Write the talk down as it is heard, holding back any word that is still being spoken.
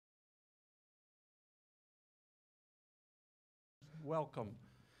welcome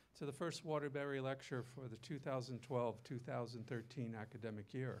to the first Waterbury Lecture for the 2012-2013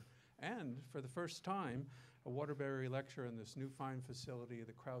 academic year. And for the first time, a Waterbury Lecture in this new fine facility,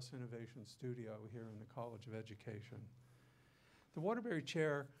 the Krause Innovation Studio here in the College of Education. The Waterbury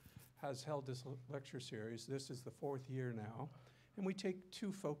Chair has held this lecture series. This is the fourth year now. And we take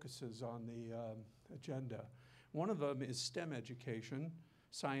two focuses on the agenda. One of them is STEM education,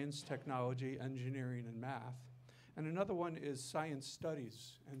 science, technology, engineering, and math. And another one is science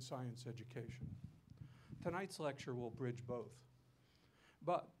studies and science education. Tonight's lecture will bridge both.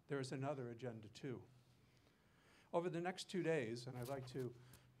 But there's another agenda too. Over the next 2 days, and I'd like to,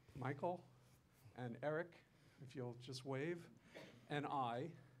 Michael and Eric, if you'll just wave, and I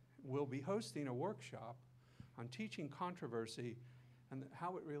will be hosting a workshop on teaching controversy and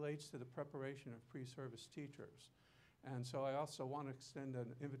how it relates to the preparation of pre-service teachers. And so I also want to extend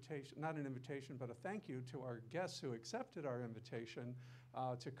an invitation, not an invitation, but a thank you to our guests who accepted our invitation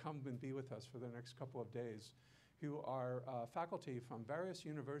to come and be with us for the next couple of days, who are faculty from various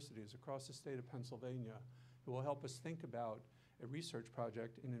universities across the state of Pennsylvania who will help us think about a research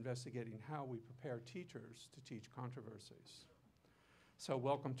project in investigating how we prepare teachers to teach controversies. So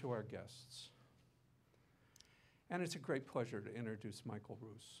welcome to our guests. And it's a great pleasure to introduce Michael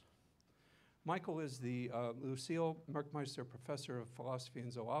Roos. Michael is the Lucille Merkmeister Professor of Philosophy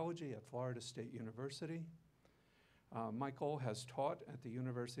and Zoology at Florida State University. Michael has taught at the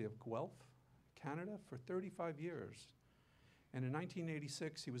University of Guelph, Canada, for 35 years. And in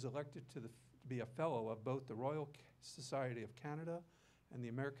 1986, he was elected to be a fellow of both the Royal Society of Canada and the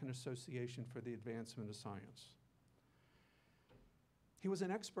American Association for the Advancement of Science. He was an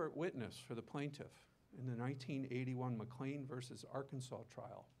expert witness for the plaintiff in the 1981 McLean versus Arkansas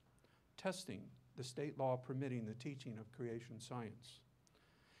trial, testing the state law permitting the teaching of creation science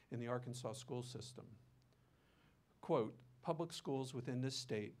in the Arkansas school system. Quote, public schools within this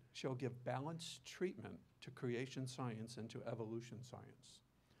state shall give balanced treatment to creation science and to evolution science.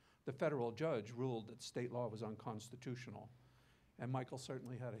 The federal judge ruled that state law was unconstitutional, and Michael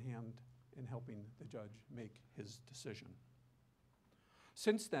certainly had a hand in helping the judge make his decision.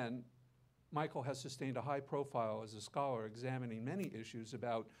 Since then, Michael has sustained a high profile as a scholar examining many issues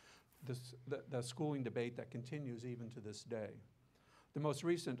about the schooling debate that continues even to this day. The most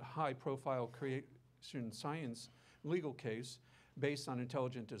recent high-profile creation science legal case based on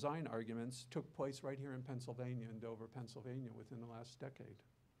intelligent design arguments took place right here in Pennsylvania, in Dover, Pennsylvania, within the last decade.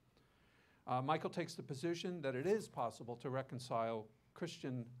 Michael takes the position that it is possible to reconcile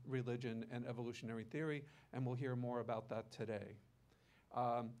Christian religion and evolutionary theory, and we'll hear more about that today.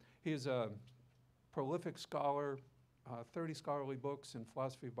 He is a prolific scholar, 30 scholarly books in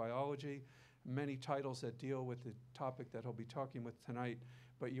philosophy of biology, many titles that deal with the topic that he'll be talking with tonight,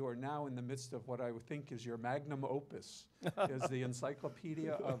 but you are now in the midst of what I would think is your magnum opus, is the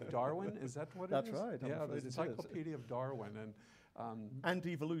Encyclopedia of Darwin. Is that what it is? That's right. Yeah, the Encyclopedia of Darwin. And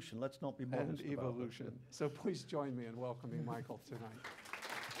evolution, let's not be modest and evolution. About it. So please join me in welcoming Michael tonight.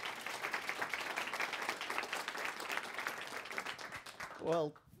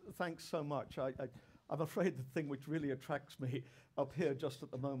 Well, thanks so much. I'm afraid the thing which really attracts me up here just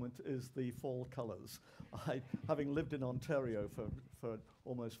at the moment is the fall colours. Having lived in Ontario for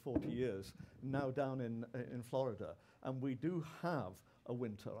almost 40 years, now down in Florida, and we do have a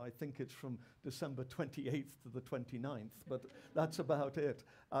winter. I think it's from December 28th to the 29th, but that's about it.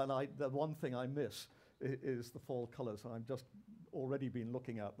 And the one thing I miss is the fall colours. I've just already been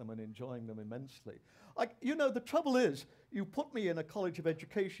looking at them and enjoying them immensely. You know, the trouble is, you put me in a college of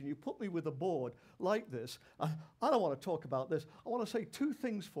education, you put me with a board like this. I don't want to talk about this. I want to say two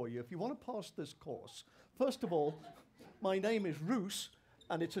things for you if you want to pass this course. First of all, my name is Roos,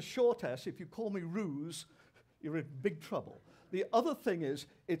 and it's a short S. If you call me Roos, you're in big trouble. The other thing is,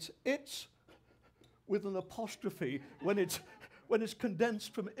 it's with an apostrophe when it's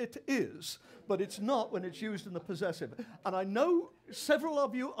condensed from it is, but it's not when it's used in the possessive. And I know several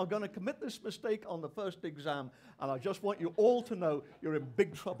of you are going to commit this mistake on the first exam, and I just want you all to know you're in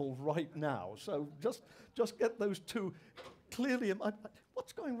big trouble right now. So just get those two clearly.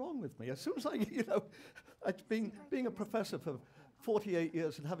 What's going wrong with me? As soon as being a professor for 48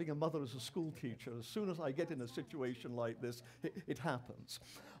 years and having a mother as a school teacher, as soon as I get in a situation like this, it happens.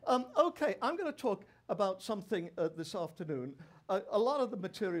 Okay, I'm going to talk about something this afternoon. A lot of the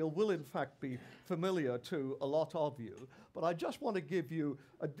material will in fact be familiar to a lot of you, but I just want to give you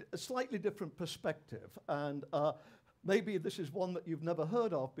a slightly different perspective. And maybe this is one that you've never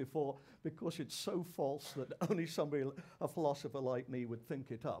heard of before because it's so false that only somebody, a philosopher like me, would think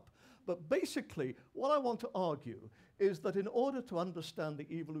it up. But basically, what I want to argue is that in order to understand the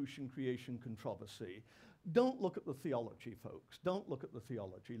evolution-creation controversy, don't look at the theology, folks. Don't look at the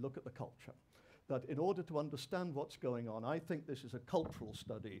theology. Look at the culture. That in order to understand what's going on, I think this is a cultural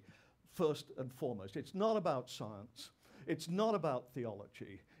study first and foremost. It's not about science. It's not about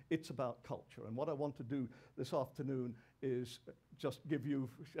theology. It's about culture. And what I want to do this afternoon is just give you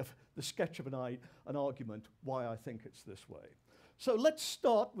the sketch of an argument why I think it's this way. So let's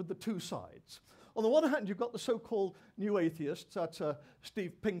start with the two sides. On the one hand, you've got the so-called new atheists. That's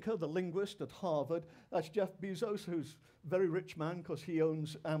Steve Pinker, the linguist at Harvard. That's Jeff Bezos, who's a very rich man because he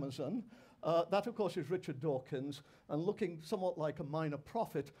owns Amazon. That, of course, is Richard Dawkins. And looking somewhat like a minor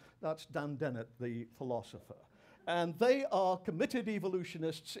prophet, that's Dan Dennett, the philosopher. And they are committed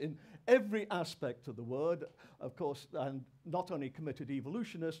evolutionists in every aspect of the word, of course, and not only committed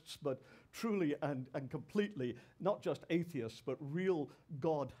evolutionists, but truly and completely, not just atheists, but real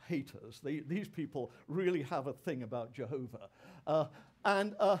God haters. These people really have a thing about Jehovah.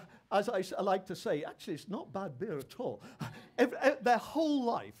 As I like to say, actually, it's not bad beer at all. Their whole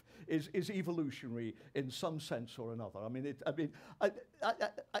life is evolutionary in some sense or another. I mean,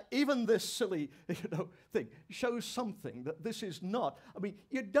 even this silly thing shows something that this is not. I mean,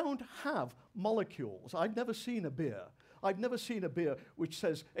 you don't have molecules. I've never seen a beer. I've never seen a beer which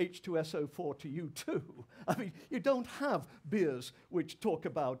says H2SO4 to U2. I mean, you don't have beers which talk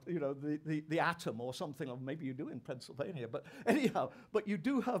about, the atom or something, or maybe you do in Pennsylvania, but anyhow, but you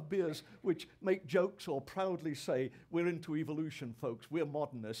do have beers which make jokes or proudly say, we're into evolution, folks, we're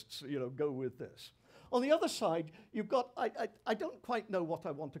modernists, go with this. On the other side, you've got, I don't quite know what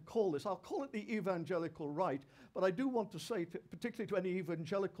I want to call this. I'll call it the evangelical right, but I do want to say, particularly to any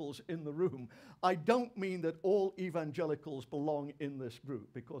evangelicals in the room, I don't mean that all evangelicals belong in this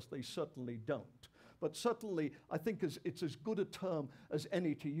group, because they certainly don't. But certainly, I think it's as good a term as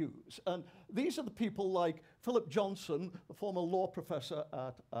any to use. And these are the people like Philip Johnson, the former law professor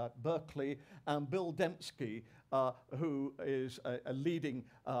at Berkeley, and Bill Dembski, who is a leading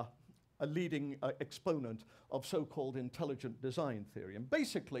exponent of so-called intelligent design theory. And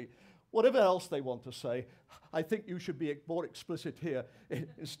basically, whatever else they want to say, I think you should be more explicit here in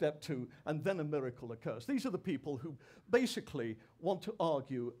step 2, and then a miracle occurs. These are the people who basically want to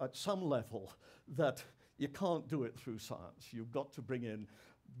argue at some level that you can't do it through science. You've got to bring in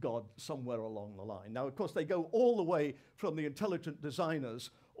God somewhere along the line. Now, of course, they go all the way from the intelligent designers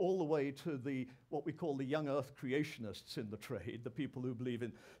all the way to what we call the young earth creationists in the trade, the people who believe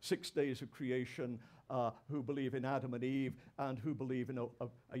in 6 days of creation, who believe in Adam and Eve, and who believe in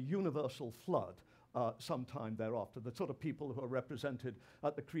a universal flood sometime thereafter, the sort of people who are represented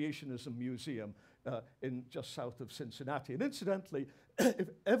at the Creationism Museum in just south of Cincinnati. And incidentally, if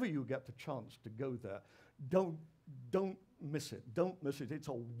ever you get the chance to go there, don't miss it. Don't miss it. It's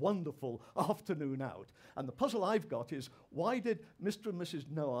a wonderful afternoon out. And the puzzle I've got is, why did Mr. and Mrs.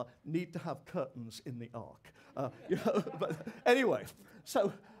 Noah need to have curtains in the ark? But anyway,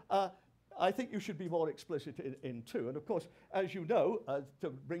 so I think you should be more explicit in 2. And of course, as you know, to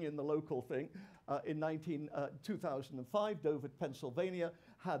bring in the local thing, in 2005, Dover, Pennsylvania,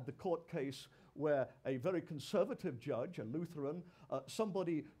 had the court case where a very conservative judge, a Lutheran,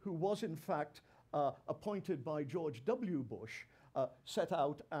 somebody who was in fact appointed by George W. Bush, set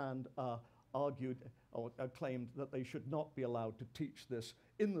out and argued or claimed that they should not be allowed to teach this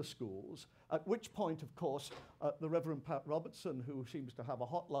in the schools, at which point, of course, the Reverend Pat Robertson, who seems to have a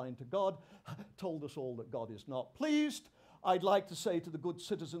hotline to God, told us all that God is not pleased. I'd like to say to the good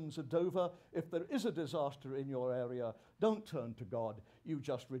citizens of Dover, if there is a disaster in your area, don't turn to God, you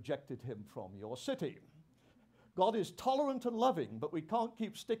just rejected him from your city. God is tolerant and loving, but we can't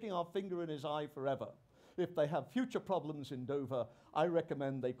keep sticking our finger in his eye forever. If they have future problems in Dover, I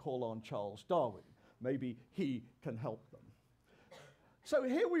recommend they call on Charles Darwin. Maybe he can help them. So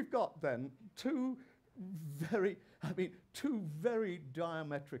here we've got then two very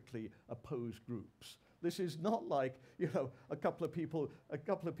diametrically opposed groups. This is not like, a couple of people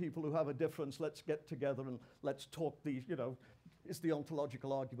who have a difference, let's get together and let's talk these, is the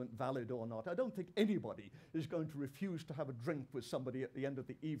ontological argument valid or not? I don't think anybody is going to refuse to have a drink with somebody at the end of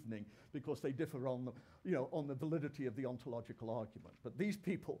the evening because they differ on the validity of the ontological argument. But these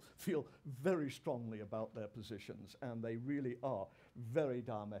people feel very strongly about their positions, and they really are very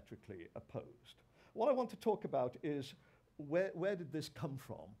diametrically opposed. What I want to talk about is where did this come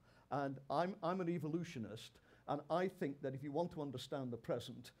from? And I'm an evolutionist, and I think that if you want to understand the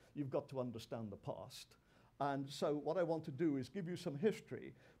present, you've got to understand the past. And so what I want to do is give you some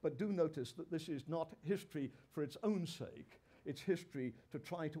history, but do notice that this is not history for its own sake. It's history to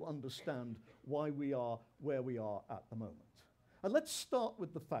try to understand why we are where we are at the moment. And let's start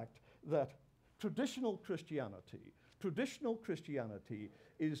with the fact that traditional Christianity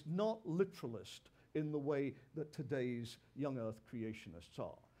is not literalist in the way that today's young earth creationists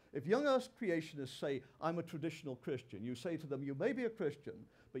are. If young earth creationists say, I'm a traditional Christian, you say to them, you may be a Christian,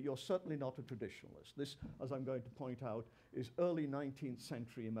 but you're certainly not a traditionalist. This, as I'm going to point out, is early 19th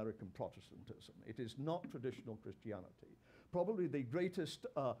century American Protestantism. It is not traditional Christianity. Probably the greatest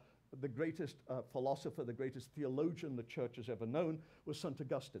philosopher, the greatest theologian the church has ever known was St.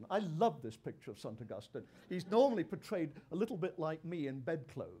 Augustine. I love this picture of St. Augustine. He's normally portrayed a little bit like me in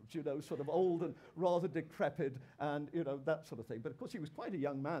bedclothes, you know, sort of old and rather decrepit and, you know, that sort of thing. But of course he was quite a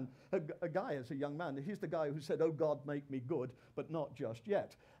young man, a guy as a young man. He's the guy who said, oh God, make me good, but not just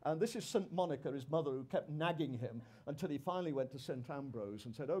yet. And this is St. Monica, his mother, who kept nagging him until he finally went to St. Ambrose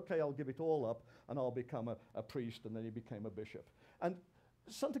and said, okay, I'll give it all up and I'll become a priest, and then he became a bishop. And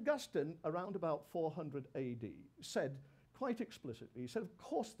St. Augustine, around about 400 AD, said quite explicitly, he said, of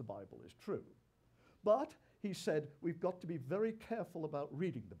course the Bible is true. But he said, we've got to be very careful about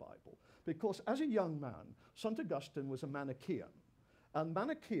reading the Bible, because as a young man, St. Augustine was a Manichaean. And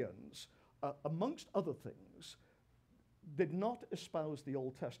Manichaeans, amongst other things, did not espouse the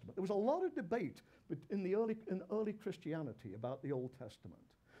Old Testament. There was a lot of debate in early Christianity about the Old Testament.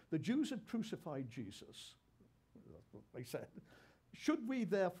 The Jews had crucified Jesus, that's what they said. Should we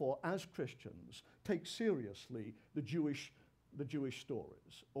therefore, as Christians, take seriously the Jewish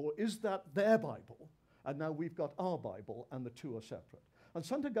stories? Or is that their Bible, and now we've got our Bible, and the two are separate? And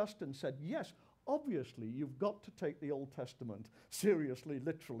St. Augustine said, yes, obviously you've got to take the Old Testament seriously,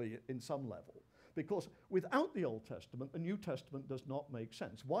 literally, in some level. Because without the Old Testament, the New Testament does not make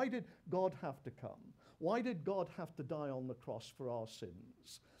sense. Why did God have to come? Why did God have to die on the cross for our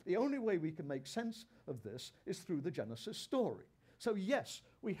sins? The only way we can make sense of this is through the Genesis story. So yes,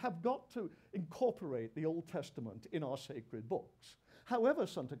 we have got to incorporate the Old Testament in our sacred books. However,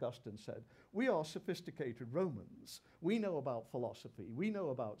 St. Augustine said, we are sophisticated Romans. We know about philosophy. We know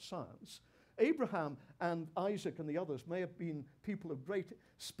about science. Abraham and Isaac and the others may have been people of great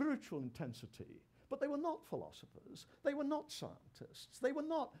spiritual intensity, but they were not philosophers. They were not scientists. They were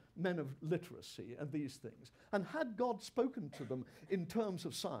not men of literacy and these things. And had God spoken to them in terms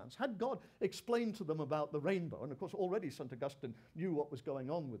of science, had God explained to them about the rainbow, and of course already St. Augustine knew what was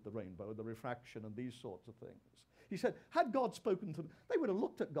going on with the rainbow, the refraction and these sorts of things. He said, had God spoken to them, they would have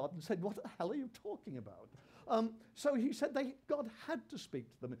looked at God and said, what the hell are you talking about? So he said God had to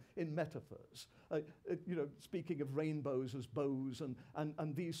speak to them in metaphors, you know, speaking of rainbows as bows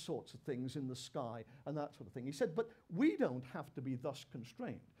and these sorts of things in the sky and that sort of thing. He said, but we don't have to be thus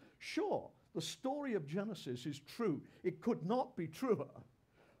constrained. Sure, the story of Genesis is true. It could not be truer.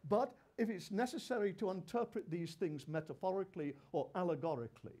 But if it's necessary to interpret these things metaphorically or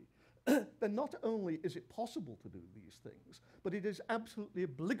allegorically, then not only is it possible to do these things, but it is absolutely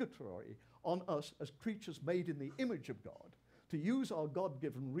obligatory on us as creatures made in the image of God to use our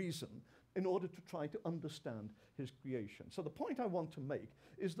God-given reason in order to try to understand his creation. So the point I want to make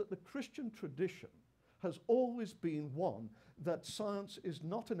is that the Christian tradition has always been one that science is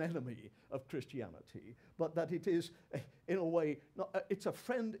not an enemy of Christianity, but that it is, in a way, it's a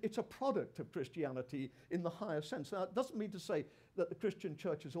friend, it's a product of Christianity in the higher sense. Now, it doesn't mean to say that the Christian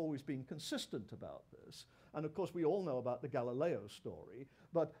church has always been consistent about this. And of course, we all know about the Galileo story,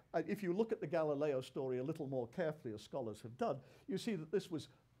 but if you look at the Galileo story a little more carefully, as scholars have done, you see that this was,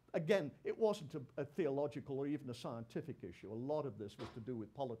 again, it wasn't a theological or even a scientific issue. A lot of this was to do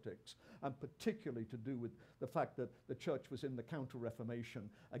with politics, and particularly to do with the fact that the church was in the Counter-Reformation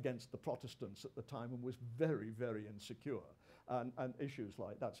against the Protestants at the time and was very, very insecure, and issues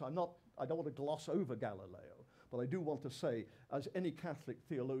like that. So I don't want to gloss over Galileo, but I do want to say, as any Catholic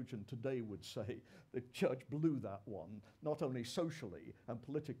theologian today would say, the church blew that one, not only socially and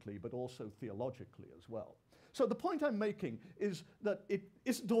politically, but also theologically as well. So the point I'm making is that it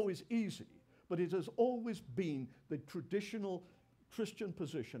isn't always easy, but it has always been the traditional Christian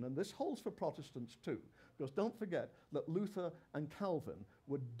position, and this holds for Protestants too, because don't forget that Luther and Calvin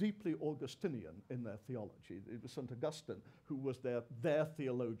were deeply Augustinian in their theology. It was St. Augustine who was their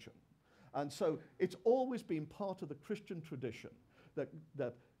theologian. And so it's always been part of the Christian tradition that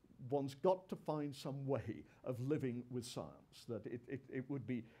one's got to find some way of living with science, that it would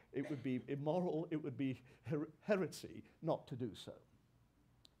be immoral, it would be heresy not to do so.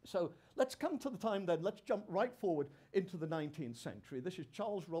 So let's come to the time then, let's jump right forward into the 19th century. This is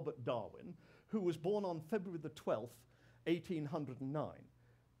Charles Robert Darwin, who was born on February the 12th, 1809.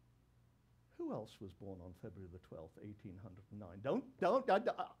 Who else was born on February the 12th, 1809?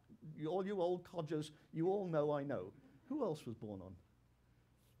 All you old codgers, you all know I know. Who else was born on?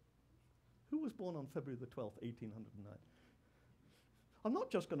 Who was born on February the 12th, 1809? I'm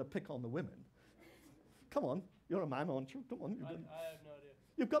not just going to pick on the women. Come on, you're a man, aren't you? Come on. I have no idea.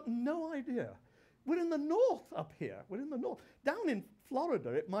 You've got no idea. We're in the north up here. We're in the north. Down in Florida,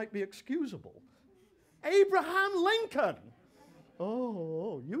 it might be excusable. Abraham Lincoln.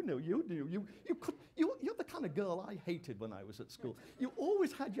 Oh, you knew. You're the kind of girl I hated when I was at school. You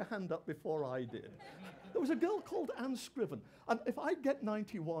always had your hand up before I did. There was a girl called Anne Scriven, and if I get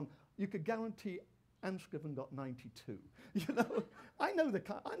 91, you could guarantee Anne Scriven got 92. You know, I know the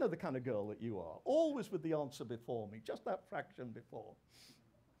kind of girl that you are. Always with the answer before me, just that fraction before.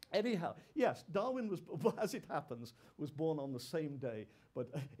 Anyhow, yes, Darwin was, as it happens, was born on the same day, but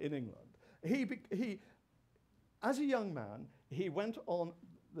in England. As a young man, he went on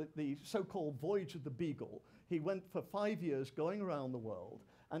the so-called Voyage of the Beagle. He went for 5 years going around the world,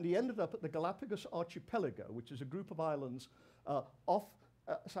 and he ended up at the Galapagos Archipelago, which is a group of islands off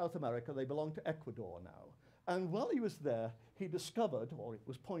South America. They belong to Ecuador now. And while he was there, he discovered, or it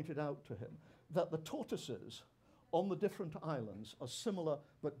was pointed out to him, that the tortoises on the different islands are similar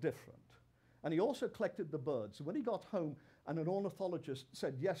but different. And he also collected the birds. And when he got home and an ornithologist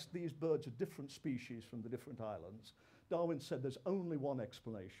said, yes, these birds are different species from the different islands, Darwin said there's only one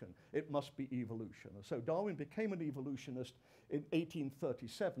explanation. It must be evolution. And so Darwin became an evolutionist in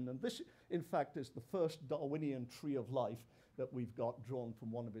 1837. And this, in fact, is the first Darwinian tree of life that we've got drawn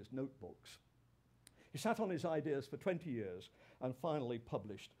from one of his notebooks. He sat on his ideas for 20 years and finally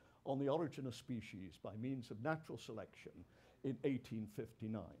published On the Origin of Species by Means of Natural Selection in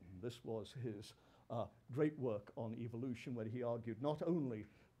 1859. This was his great work on evolution, where he argued not only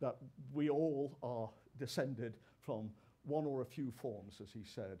that we all are descended from one or a few forms, as he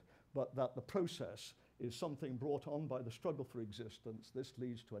said, but that the process is something brought on by the struggle for existence. This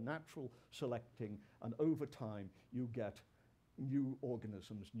leads to a natural selecting, and over time you get new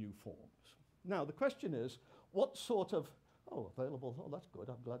organisms, new forms. Now, the question is, what sort of, available, that's good,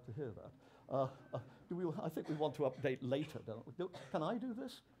 I'm glad to hear that. I think we want to update later, don't we? Can I do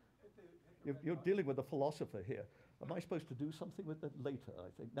this? You're dealing with a philosopher here. Am I supposed to do something with it later, I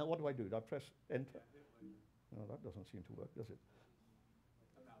think? Now, what do? Do I press enter? No, that doesn't seem to work, does it?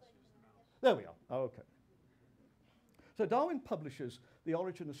 The mouse, use the mouse. There we are, okay. So Darwin publishes The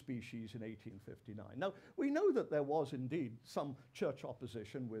Origin of Species in 1859. Now, we know that there was indeed some church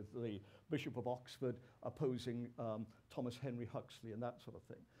opposition with the Bishop of Oxford opposing Thomas Henry Huxley and that sort of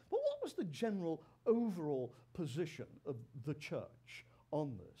thing. But what was the general overall position of the church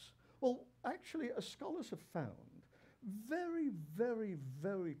on this? Well, actually, as scholars have found, very, very,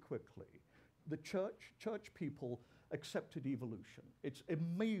 very quickly, the church people accepted evolution. It's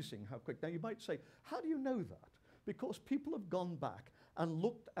amazing how quick. Now, you might say, how do you know that? Because people have gone back and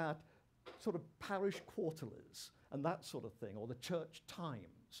looked at sort of parish quarterlies and that sort of thing, or the church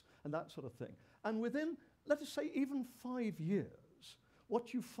times and that sort of thing. And within, let us say, even 5 years,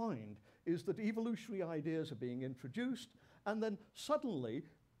 what you find is that evolutionary ideas are being introduced, and then suddenly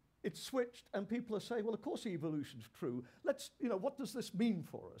it's switched and people are saying, well, of course evolution's true. What does this mean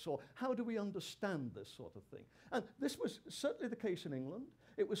for us? Or how do we understand this sort of thing? And this was certainly the case in England.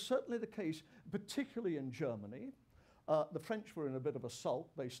 It was certainly the case, particularly in Germany. The French were in a bit of a sulk.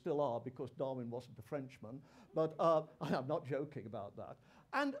 They still are, because Darwin wasn't a Frenchman. But I'm not joking about that.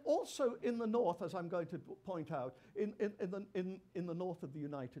 And also in the north, as I'm going to point out, in the north of the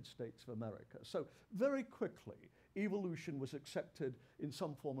United States of America. So very quickly, evolution was accepted in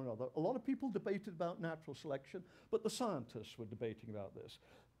some form or another. A lot of people debated about natural selection, but the scientists were debating about this.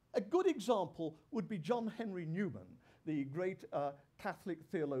 A good example would be John Henry Newman, the great Catholic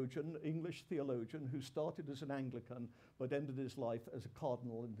theologian, English theologian, who started as an Anglican but ended his life as a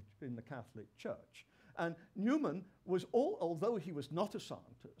cardinal in the Catholic Church. And Newman was, although he was not a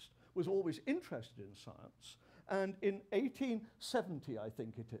scientist, was always interested in science. And in 1870, I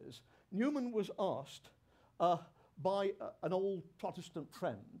think it is, Newman was asked by an old Protestant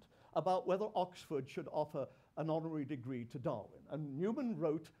friend about whether Oxford should offer an honorary degree to Darwin. And Newman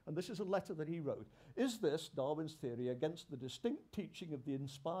wrote, and this is a letter that he wrote, "Is this, Darwin's theory, against the distinct teaching of the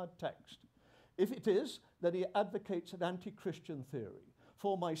inspired text? If it is, then he advocates an anti-Christian theory.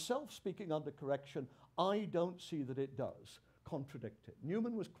 For myself, speaking under correction, I don't see that it does contradict it."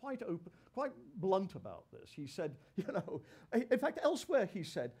 Newman was quite open, quite blunt about this. He said, in fact, elsewhere he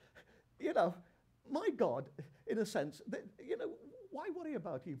said, my God, in a sense, why worry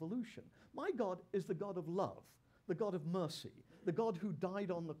about evolution? My God is the God of love, the God of mercy, the God who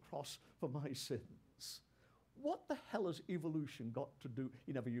died on the cross for my sins. What the hell has evolution got to do?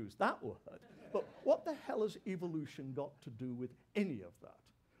 He never used that word, but what the hell has evolution got to do with any of that?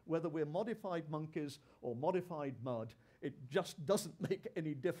 Whether we're modified monkeys or modified mud, it just doesn't make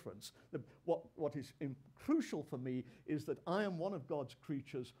any difference. What is crucial for me is that I am one of God's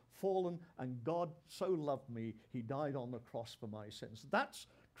creatures, fallen, and God so loved me, he died on the cross for my sins. That's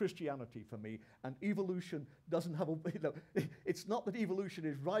Christianity for me, and evolution doesn't have a, it's not that evolution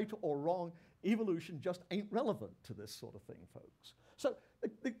is right or wrong, evolution just ain't relevant to this sort of thing, folks. So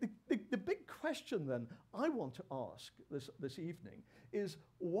the big question then I want to ask this evening is,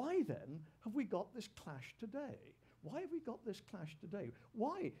 why then have we got this clash today? Why have we got this clash today?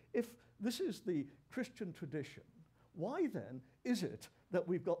 Why, if this is the Christian tradition, why then is it that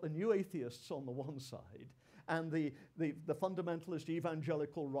we've got the new atheists on the one side and the fundamentalist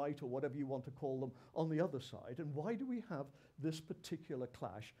evangelical right, or whatever you want to call them, on the other side? And why do we have this particular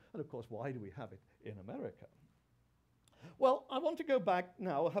clash? And of course, why do we have it in America? Well, I want to go back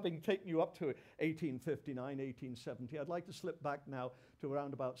now, having taken you up to 1859, 1870. I'd like to slip back now to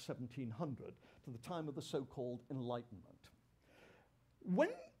around about 1700, to the time of the so-called Enlightenment.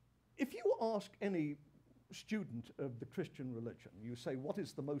 If you ask any student of the Christian religion, you say, what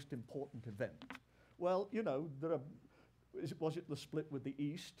is the most important event? Well, you know, was it the split with the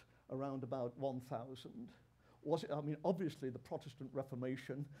East around about 1000? Was it, I mean, obviously the Protestant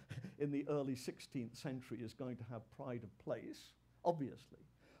Reformation in the early 16th century is going to have pride of place, obviously.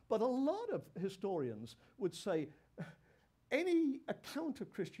 But a lot of historians would say any account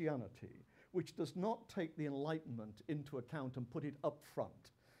of Christianity which does not take the Enlightenment into account and put it up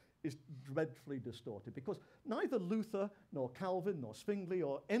front is dreadfully distorted, because neither Luther nor Calvin nor Zwingli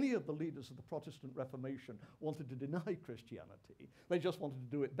or any of the leaders of the Protestant Reformation wanted to deny Christianity. They just wanted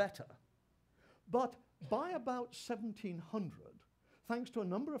to do it better. But by about 1700, thanks to a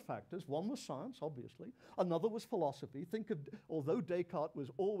number of factors, one was science, obviously, another was philosophy. Think of, although Descartes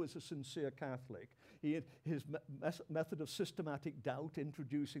was always a sincere Catholic, he had his method of systematic doubt,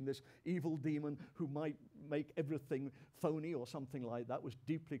 introducing this evil demon who might make everything phony or something like that, was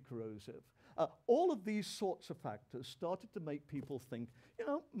deeply corrosive. All of these sorts of factors started to make people think, you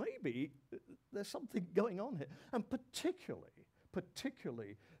know, maybe there's something going on here. And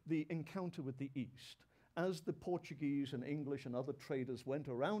particularly the encounter with the East. As the Portuguese and English and other traders went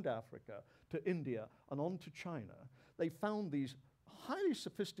around Africa to India and on to China, they found these highly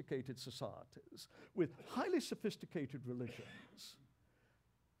sophisticated societies with highly sophisticated religions.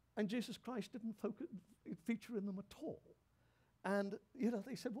 And Jesus Christ didn't feature in them at all. And, you know,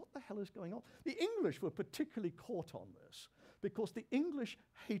 they said, what the hell is going on? The English were particularly caught on this because the English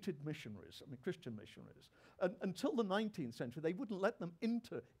hated missionaries, I mean Christian missionaries. And until the 19th century, they wouldn't let them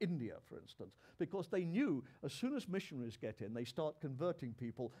into India, for instance, because they knew as soon as missionaries get in, they start converting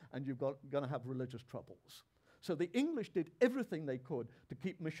people and you're going to have religious troubles. So the English did everything they could to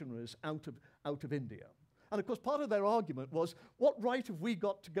keep missionaries out of India. And of course, part of their argument was, what right have we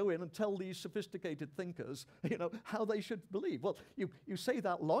got to go in and tell these sophisticated thinkers, you know, how they should believe? Well, you say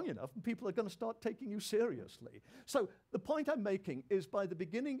that long enough and people are going to start taking you seriously. So the point I'm making is, by the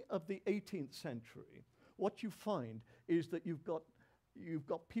beginning of the 18th century, what you find is that you've got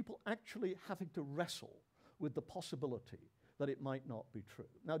people actually having to wrestle with the possibility that it might not be true.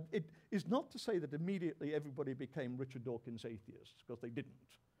 Now, it is not to say that immediately everybody became Richard Dawkins atheists, because they didn't.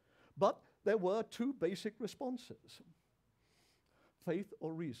 But there were two basic responses: faith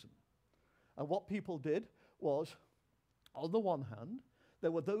or reason. And what people did was, on the one hand,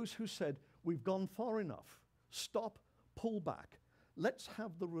 there were those who said, we've gone far enough, stop, pull back, let's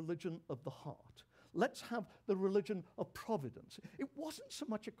have the religion of the heart. Let's have the religion of providence. It wasn't so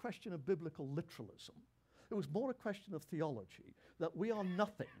much a question of biblical literalism. It was more a question of theology, that we are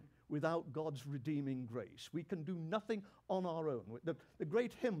nothing without God's redeeming grace. We can do nothing on our own. The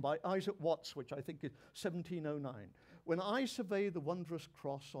great hymn by Isaac Watts, which I think is 1709, when I survey the wondrous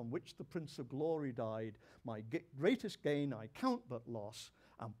cross on which the Prince of Glory died, my greatest gain I count but loss,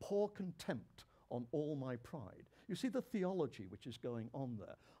 and pour contempt on all my pride. You see the theology which is going on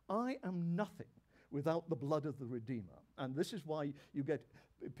there. I am nothing without the blood of the Redeemer. And this is why you get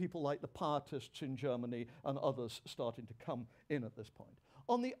people like the Pietists in Germany and others starting to come in at this point.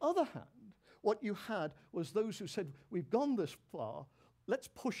 On the other hand, what you had was those who said, we've gone this far, let's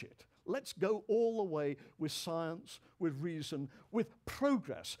push it. Let's go all the way with science, with reason, with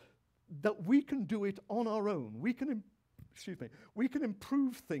progress, that we can do it on our own. We can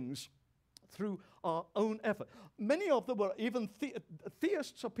improve things through our own effort. Many of them were even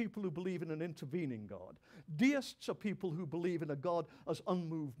theists are people who believe in an intervening God. Deists are people who believe in a God as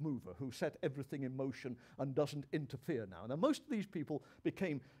unmoved mover, who set everything in motion and doesn't interfere now. Now, most of these people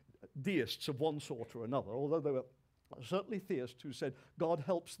became deists of one sort or another, although they were certainly theists who said God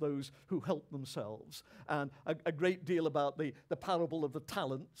helps those who help themselves. And a great deal about the parable of the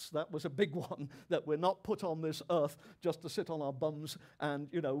talents. That was a big one, that we're not put on this earth just to sit on our bums and,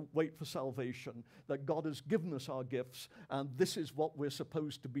 you know, wait for salvation. That God has given us our gifts, and this is what we're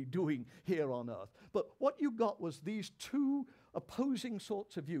supposed to be doing here on earth. But what you got was these two opposing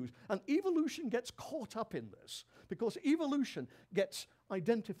sorts of views. And evolution gets caught up in this because evolution gets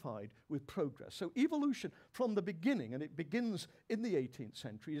identified with progress. So evolution from the beginning, and it begins in the 18th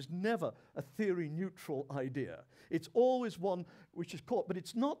century, is never a theory-neutral idea. It's always one which is caught, but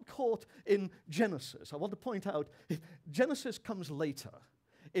it's not caught in Genesis. I want to point out, Genesis comes later.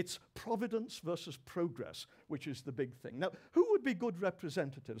 It's providence versus progress, which is the big thing. Now, who would be good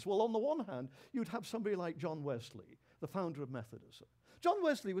representatives? Well, on the one hand, you'd have somebody like John Wesley, the founder of Methodism. John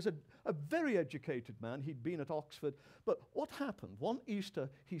Wesley was a very educated man. He'd been at Oxford. But what happened? One Easter,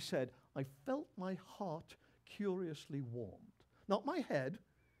 he said, "I felt my heart curiously warmed." Not my head,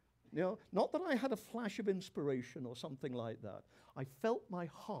 not that I had a flash of inspiration or something like that. I felt my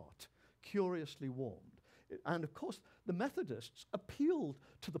heart curiously warmed. And of course, the Methodists appealed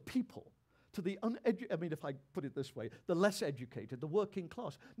to the people, to the if I put it this way, the less educated, the working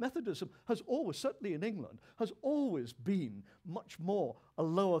class. Methodism has always, certainly in England, has always been much more a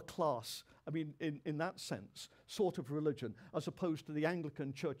lower class, in that sense, sort of religion, as opposed to the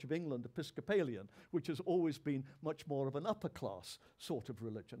Anglican Church of England, Episcopalian, which has always been much more of an upper class sort of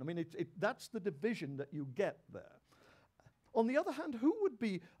religion. That's the division that you get there. On the other hand, who would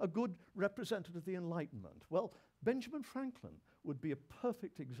be a good representative of the Enlightenment? Well, Benjamin Franklin would be a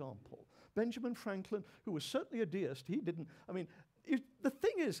perfect example. Benjamin Franklin, who was certainly a deist, the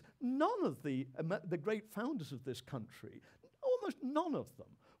thing is, none of the great founders of this country, almost none of them,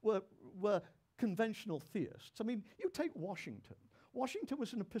 were conventional theists. You take Washington. Washington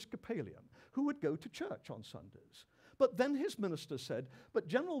was an Episcopalian who would go to church on Sundays. But then his minister said, "But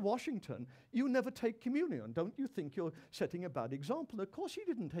General Washington, you never take communion. Don't you think you're setting a bad example?" And of course he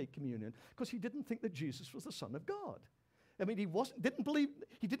didn't take communion because he didn't think that Jesus was the Son of God.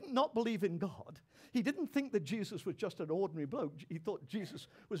 He did not believe in God. He didn't think that Jesus was just an ordinary bloke. He thought Jesus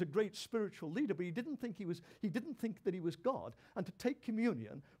was a great spiritual leader, but he didn't think that he was God. And to take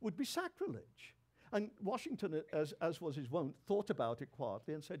communion would be sacrilege. And Washington, as was his wont, thought about it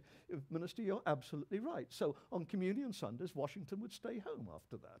quietly and said, "Minister, you're absolutely right." So on Communion Sundays, Washington would stay home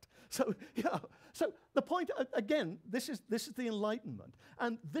after that. So the point, again, this is the Enlightenment.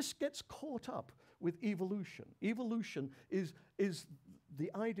 And this gets caught up with evolution. Evolution is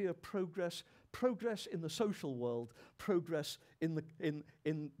the idea of progress in the social world, progress in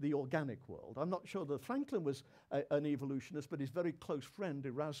the organic world. I'm not sure that Franklin was an evolutionist, but his very close friend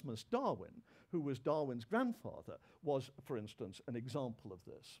Erasmus Darwin, who was Darwin's grandfather, was, for instance, an example of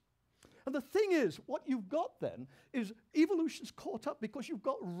this. And the thing is, what you've got then is evolution's caught up because you've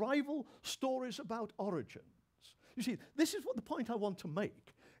got rival stories about origins. You see, this is what the point I want to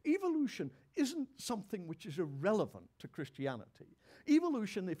make. Evolution isn't something which is irrelevant to Christianity.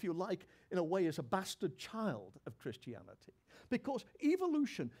 Evolution, if you like, in a way is a bastard child of Christianity, because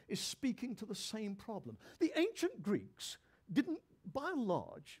evolution is speaking to the same problem. The ancient Greeks didn't, by and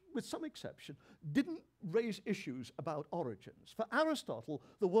large, with some exception, didn't raise issues about origins. For Aristotle,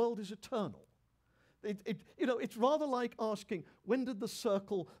 the world is eternal. It's rather like asking, when did the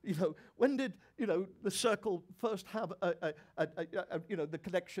circle, the circle first have the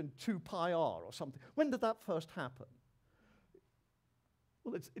connection 2 pi r or something? When did that first happen?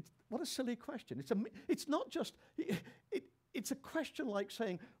 Well, what a silly question. It's not just, it's a question like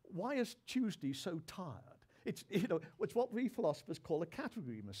saying, why is Tuesday so tired? It's what we philosophers call a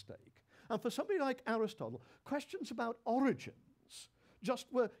category mistake. And for somebody like Aristotle, questions about origins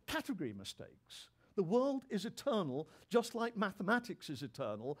just were category mistakes. The world is eternal, just like mathematics is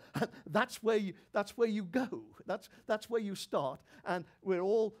eternal. And that's where you go. That's where you start. And we're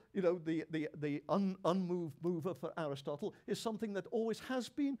all, the unmoved mover for Aristotle is something that always has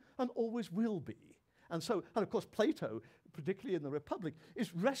been and always will be. And of course, Plato, particularly in the Republic,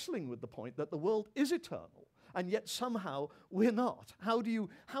 is wrestling with the point that the world is eternal, and yet somehow we're not. How do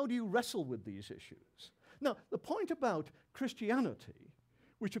you wrestle with these issues? Now, the point about Christianity,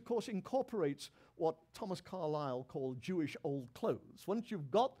 which of course incorporates what Thomas Carlyle called Jewish old clothes. Once you've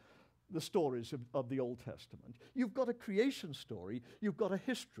got the stories of the Old Testament, you've got a creation story, you've got a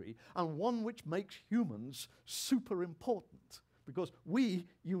history, and one which makes humans super important, because we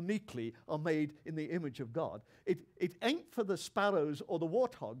uniquely are made in the image of God. It ain't for the sparrows or the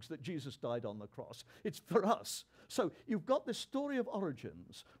warthogs that Jesus died on the cross. It's for us. So you've got this story of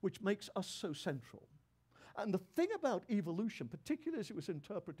origins, which makes us so central. And the thing about evolution, particularly as it was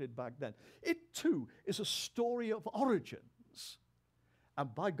interpreted back then, it too is a story of origins.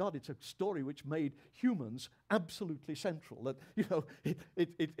 And by God, it's a story which made humans absolutely central. That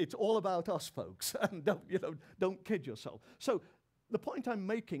it's all about us, folks, and don't kid yourself. So the point I'm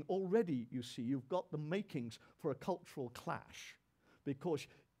making already, you see, you've got the makings for a cultural clash, because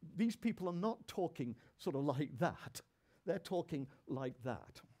these people are not talking sort of like that. they're talking like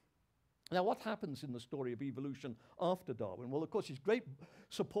that. Now, what happens in the story of evolution after Darwin? Well, of course, his great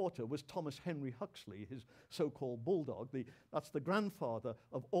supporter was Thomas Henry Huxley, his so-called bulldog. That's the grandfather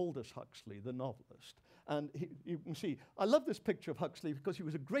of Aldous Huxley, the novelist. And you can see, I love this picture of Huxley because he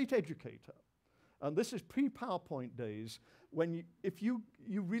was a great educator. And this is pre-PowerPoint days when if you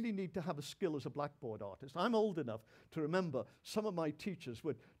really need to have a skill as a blackboard artist. I'm old enough to remember some of my teachers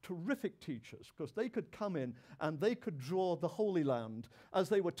were terrific teachers because they could come in and they could draw the Holy Land as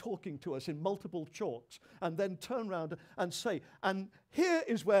they were talking to us in multiple chalks and then turn around and say, and here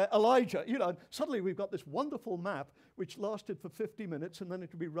is where Elijah, and suddenly we've got this wonderful map which lasted for 50 minutes and then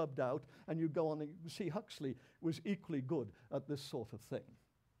it would be rubbed out and you go on and you see Huxley was equally good at this sort of thing.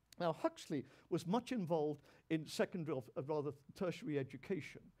 Now, Huxley was much involved in secondary, or rather tertiary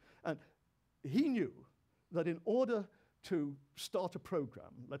education, and he knew that in order to start a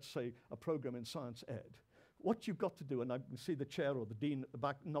program, let's say a program in science ed, what you've got to do, and I can see the chair or the dean at the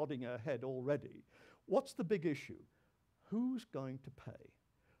back nodding her head already, what's the big issue? Who's going to pay?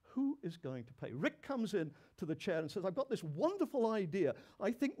 Who is going to pay? Rick comes in to the chair and says, I've got this wonderful idea.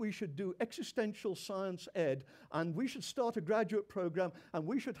 I think we should do existential science ed, and we should start a graduate program, and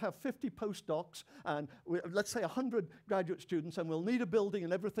we should have 50 postdocs, and let's say 100 graduate students, and we'll need a building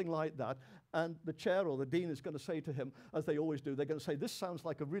and everything like that. And the chair or the dean is going to say to him, as they always do, they're going to say, this sounds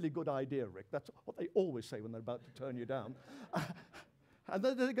like a really good idea, Rick. That's what they always say when they're about to turn you down. And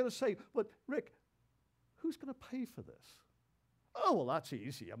then they're going to say, but Rick, who's going to pay for this? Oh, well, that's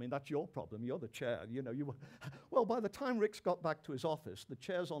easy. I mean, that's your problem. You're the chair. Well, by the time Rick's got back to his office, the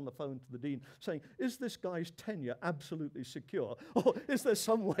chair's on the phone to the dean saying, is this guy's tenure absolutely secure? Or is there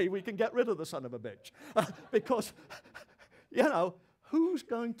some way we can get rid of the son of a bitch? Because, who's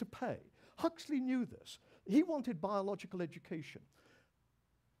going to pay? Huxley knew this. He wanted biological education.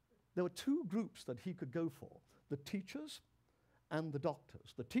 There were two groups that he could go for, the teachers and the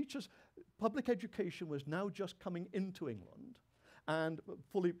doctors. The teachers, public education was now just coming into England, and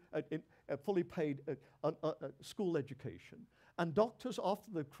fully paid school education. And doctors,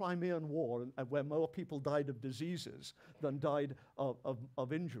 after the Crimean War, where more people died of diseases than died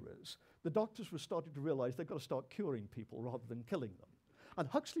of injuries, the doctors were starting to realize they've got to start curing people rather than killing them. And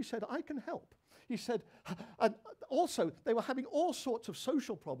Huxley said, I can help. He said, and also they were having all sorts of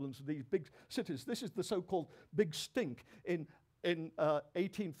social problems in these big cities. This is the so-called Big Stink in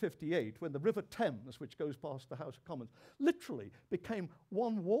 1858, when the River Thames, which goes past the House of Commons, literally became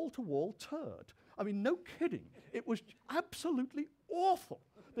one wall-to-wall turd. I mean, no kidding. It was absolutely awful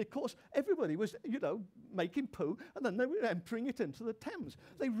because everybody was, making poo and then they were emptying it into the Thames.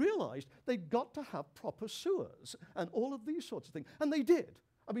 They realized they'd got to have proper sewers and all of these sorts of things. And they did.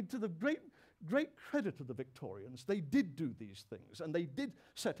 I mean, to the great credit of the Victorians, they did do these things and they did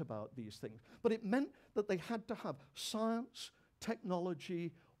set about these things. But it meant that they had to have science,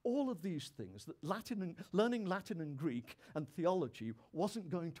 technology, all of these things, that learning Latin and Greek and theology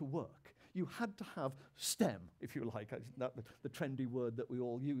wasn't going to work. You had to have STEM, if you like, the trendy word that we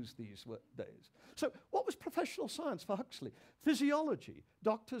all use these days. So what was professional science for Huxley? Physiology.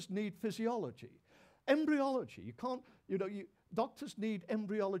 Doctors need physiology. Embryology. You can't, doctors need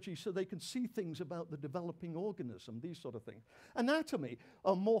embryology so they can see things about the developing organism, these sort of things. Anatomy,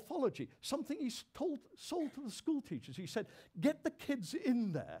 morphology, something he sold to the school teachers. He said, get the kids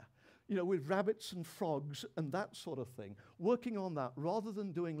in there, with rabbits and frogs and that sort of thing, working on that rather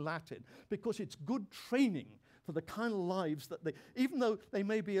than doing Latin, because it's good training for the kind of lives that they, even though they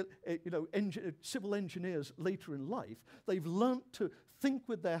may be, civil engineers later in life, they've learnt to think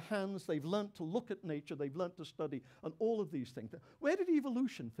with their hands, they've learnt to look at nature, they've learnt to study, and all of these things. Where did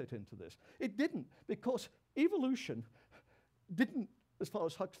evolution fit into this? It didn't, because evolution didn't, as far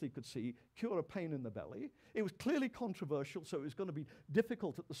as Huxley could see, cure a pain in the belly. It was clearly controversial, so it was going to be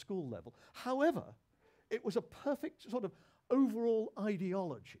difficult at the school level. However, it was a perfect sort of overall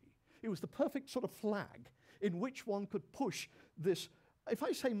ideology. It was the perfect sort of flag in which one could push this. If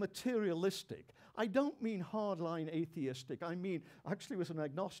I say materialistic, I don't mean hardline atheistic. I mean, Huxley was an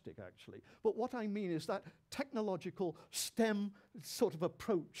agnostic, actually. But what I mean is that technological STEM sort of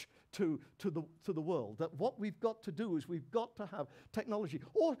approach to the world, that what we've got to do is we've got to have technology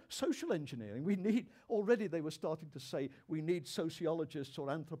or social engineering. We need, already they were starting to say, we need sociologists or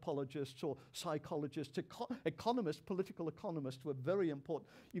anthropologists or psychologists, economists, political economists were very important.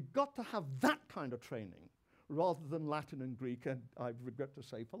 You've got to have that kind of training rather than Latin and Greek, and I regret to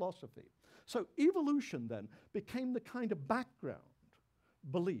say philosophy. So evolution then became the kind of background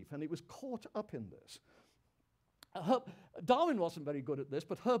belief, and it was caught up in this. Darwin wasn't very good at this,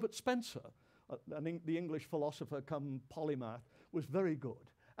 but Herbert Spencer, the English philosopher come polymath, was very good.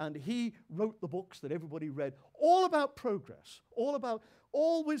 And he wrote the books that everybody read, all about progress, all about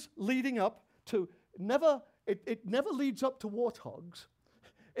always leading up to it never leads up to warthogs.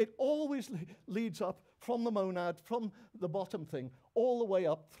 It always leads up from the monad, from the bottom thing, all the way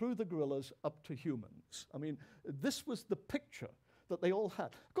up through the gorillas up to humans. I mean, this was the picture that they all had.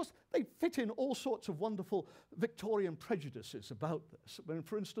 Of course, they fit in all sorts of wonderful Victorian prejudices about this. I mean,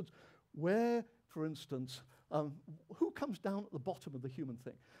 for instance, who comes down at the bottom of the human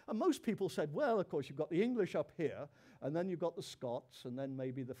thing? And most people said, well, of course, you've got the English up here, and then you've got the Scots, and then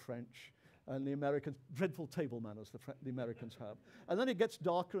maybe the French, and the Americans, dreadful table manners the Americans have. And then it gets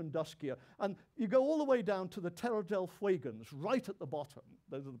darker and duskier, and you go all the way down to the Terra del Fuegans, right at the bottom.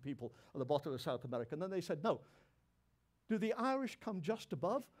 Those are the people at the bottom of South America. And then they said, no, do the Irish come just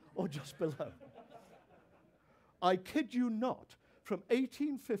above or just below? I kid you not, from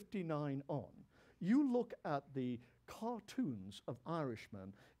 1859 on, you look at the cartoons of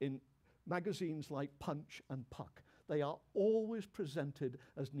Irishmen in magazines like Punch and Puck. They are always presented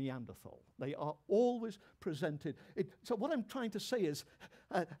as Neanderthal. They are always presented. So what I'm trying to say is,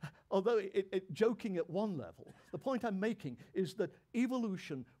 although joking at one level, the point I'm making is that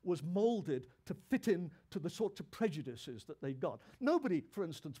evolution was molded to fit in to the sorts of prejudices that they got. Nobody, for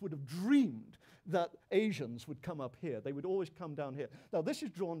instance, would have dreamed that Asians would come up here. They would always come down here. Now, this is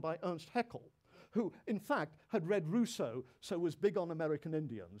drawn by Ernst Haeckel, who, in fact, had read Rousseau, so was big on American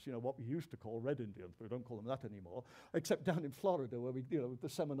Indians, you know, what we used to call red Indians, but we don't call them that anymore, except down in Florida where the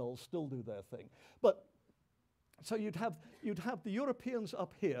Seminoles still do their thing. But so you'd have the Europeans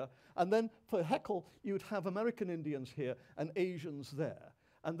up here, and then for Haeckel, you'd have American Indians here and Asians there.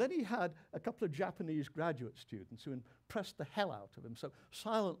 And then he had a couple of Japanese graduate students who impressed the hell out of him. So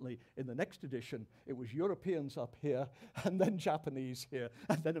silently, in the next edition, it was Europeans up here, and then Japanese here,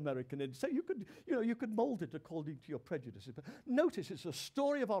 and then American Indians. So you could mold it according to your prejudices. But notice it's a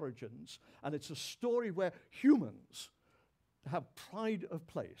story of origins, and it's a story where humans have pride of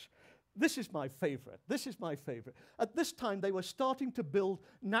place. This is my favorite. This is my favorite. At this time, they were starting to build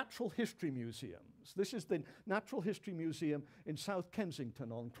natural history museums. This is the Natural History Museum in South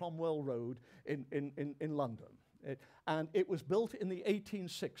Kensington on Cromwell Road in London. And it was built in the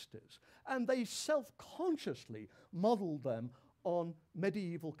 1860s. And they self-consciously modeled them on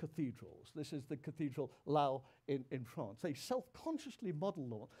medieval cathedrals. This is the Cathedral Lau in France. They self-consciously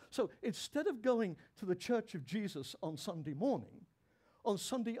modeled them. So instead of going to the Church of Jesus on Sunday morning, on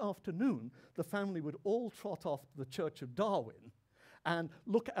Sunday afternoon, the family would all trot off to the Church of Darwin and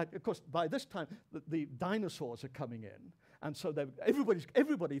look at, of course, by this time, the dinosaurs are coming in. And so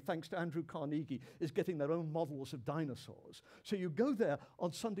everybody, thanks to Andrew Carnegie, is getting their own models of dinosaurs. So you go there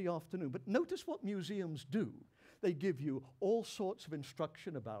on Sunday afternoon. But notice what museums do. They give you all sorts of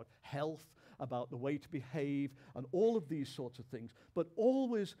instruction about health, about the way to behave, and all of these sorts of things. But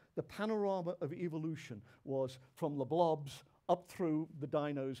always the panorama of evolution was from the blobs up through the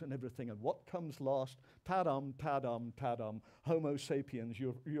dinos and everything, and what comes last, tadam, tadam, tadam, Homo sapiens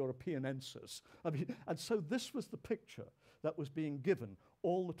Europeanensis. I mean, and so this was the picture that was being given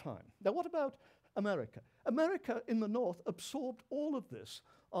all the time. Now, what about America? America in the north absorbed all of this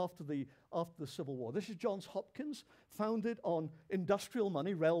after the Civil War. This is Johns Hopkins, founded on industrial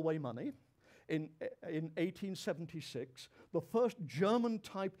money, railway money, in 1876, the first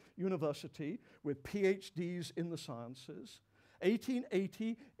German-type university with PhDs in the sciences.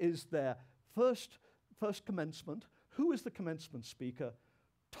 1880 is their first commencement. Who is the commencement speaker?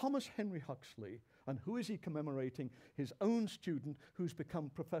 Thomas Henry Huxley. And who is he commemorating? His own student who's become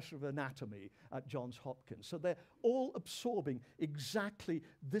professor of anatomy at Johns Hopkins. So they're all absorbing exactly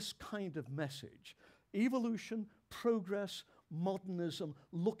this kind of message. Evolution, progress, modernism,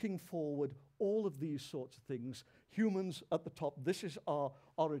 looking forward, all of these sorts of things. Humans at the top, this is our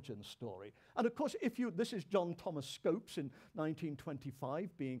origin story. And of course, this is John Thomas Scopes in 1925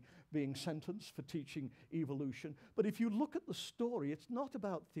 being sentenced for teaching evolution. But if you look at the story, it's not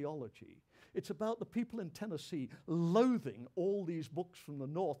about theology. It's about the people in Tennessee loathing all these books from the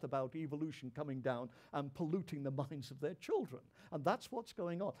north about evolution coming down and polluting the minds of their children. And that's what's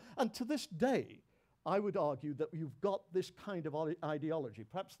going on. And to this day, I would argue that you've got this kind of ideology.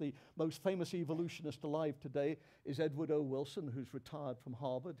 Perhaps the most famous evolutionist alive today is Edward O. Wilson, who's retired from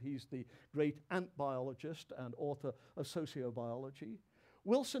Harvard. He's the great ant biologist and author of sociobiology.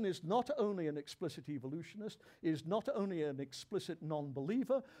 Wilson is not only an explicit evolutionist, is not only an explicit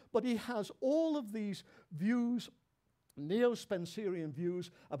non-believer, but he has all of these views, neo-Spencerian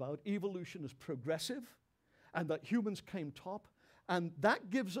views about evolution as progressive and that humans came top. And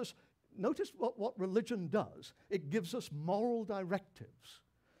that gives us, notice what religion does. It gives us moral directives.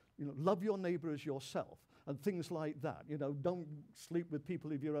 You know, love your neighbor as yourself. and things like that. You know, don't sleep with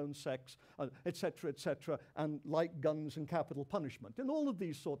people of your own sex, et cetera, and like guns and capital punishment, and all of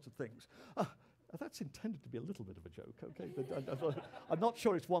these sorts of things. That's intended to be a little bit of a joke, okay? But I'm not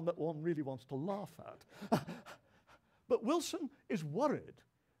sure it's one that one really wants to laugh at. But Wilson is worried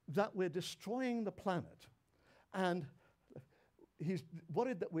that we're destroying the planet, and he's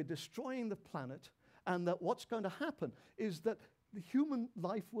worried that we're destroying the planet, and that what's going to happen is that the human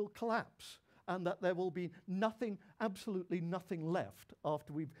life will collapse, and that there will be nothing, absolutely nothing left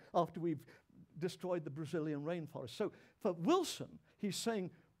after we've destroyed the Brazilian rainforest. So for Wilson, he's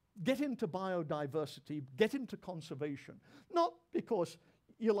saying, get into biodiversity, get into conservation, not because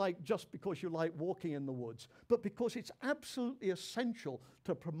just because you like walking in the woods, but because it's absolutely essential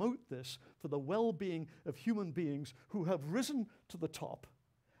to promote this for the well-being of human beings who have risen to the top,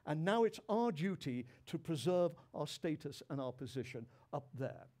 and now it's our duty to preserve our status and our position up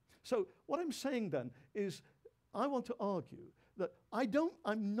there. So what I'm saying then is, I want to argue that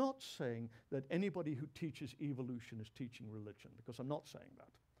I'm not saying that anybody who teaches evolution is teaching religion, because I'm not saying that.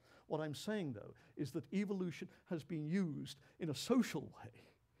 What I'm saying, though, is that evolution has been used in a social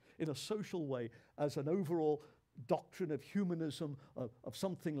way, as an overall doctrine of humanism, of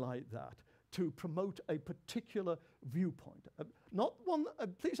something like that, to promote a particular viewpoint. Not one,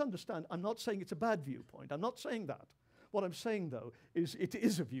 please understand, I'm not saying it's a bad viewpoint. I'm not saying that. What I'm saying, though, is it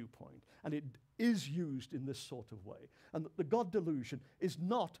is a viewpoint, and it is used in this sort of way. And the God delusion is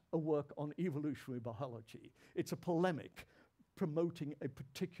not a work on evolutionary biology. It's a polemic promoting a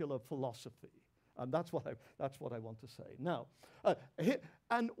particular philosophy. And that's what I want to say. Now,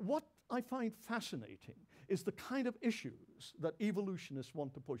 and what I find fascinating is the kind of issues that evolutionists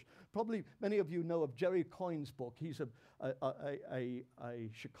want to push. Probably many of you know of Jerry Coyne's book. He's a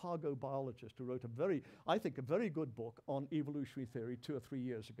Chicago biologist who wrote I think a very good book on evolutionary theory 2 or 3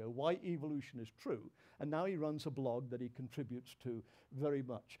 years ago, Why Evolution is True. And now he runs a blog that he contributes to very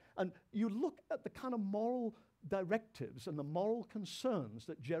much. And you look at the kind of moral directives and the moral concerns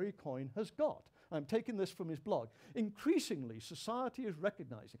that Jerry Coyne has got. I'm taking this from his blog. Increasingly, society is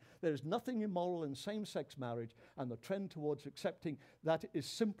recognizing there is nothing immoral in same-sex marriage, and the trend towards accepting that is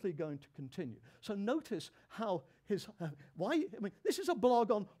simply going to continue. So notice how this is a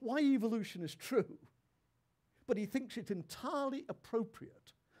blog on why evolution is true, but he thinks it entirely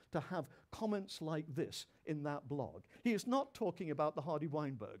appropriate to have comments like this in that blog. He is not talking about the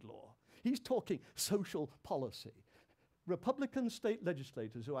Hardy-Weinberg law. He's talking social policy. Republican state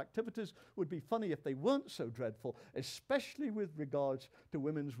legislators whose activities would be funny if they weren't so dreadful, especially with regards to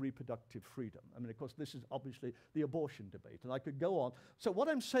women's reproductive freedom. I mean, of course, this is obviously the abortion debate, and I could go on. So what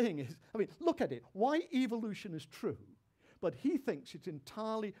I'm saying is, look at it. Why evolution is true, but he thinks it's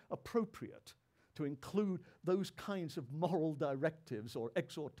entirely appropriate to include those kinds of moral directives or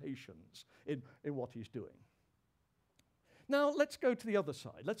exhortations in what he's doing. Now, let's go to the other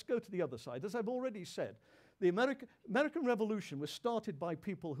side. As I've already said, the American Revolution was started by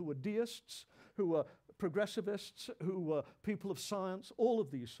people who were deists, who were progressivists, who were people of science, all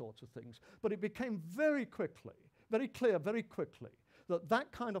of these sorts of things. But it became very clear very quickly, that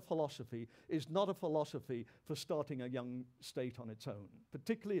that kind of philosophy is not a philosophy for starting a young state on its own,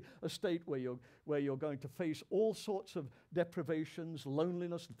 particularly a state where you're going to face all sorts of deprivations,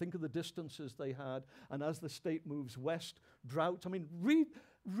 loneliness, and think of the distances they had, and as the state moves west, droughts. I mean, read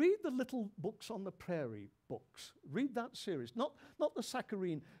the Little Books on the Prairie books. Read that series, not the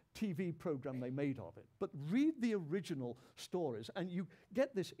saccharine TV program they made of it, but read the original stories, and you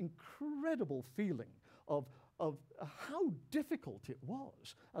get this incredible feeling of how difficult it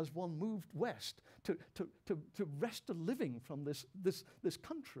was as one moved west to wrest a living from this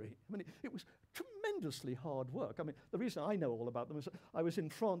country. I mean, it was tremendously hard work. I mean, the reason I know all about them is I was in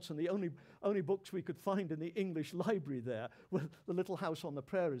France, and the only books we could find in the English library there were the Little House on the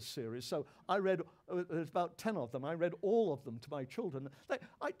Prairies series. So I read, there's about 10 of them. I read all of them to my children.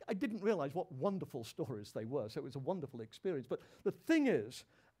 I didn't realize what wonderful stories they were, so it was a wonderful experience. But the thing is,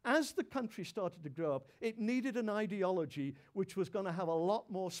 as the country started to grow up, it needed an ideology which was going to have a lot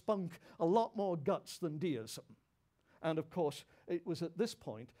more spunk, a lot more guts than deism. And of course, it was at this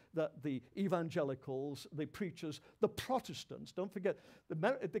point that the evangelicals, the preachers, the Protestants, don't forget,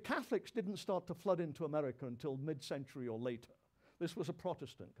 the Catholics didn't start to flood into America until mid-century or later. This was a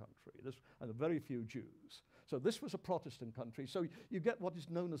Protestant country, and very few Jews. So this was a Protestant country. So you get what is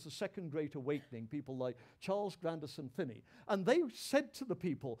known as the Second Great Awakening, people like Charles Grandison Finney. And they said to the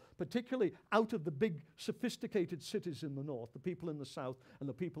people, particularly out of the big sophisticated cities in the north, the people in the south and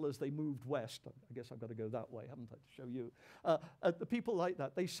the people as they moved west, I guess I've got to go that way, haven't I, to show you. The people like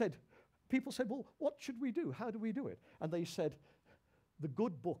that, people said, well, what should we do? How do we do it? And they said, the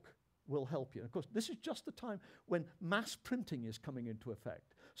good book will help you. Of course, this is just the time when mass printing is coming into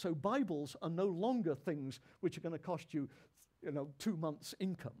effect. So Bibles are no longer things which are going to cost you, 2 months'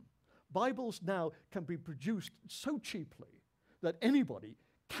 income. Bibles now can be produced so cheaply that anybody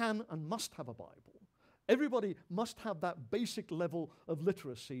can and must have a Bible. Everybody must have that basic level of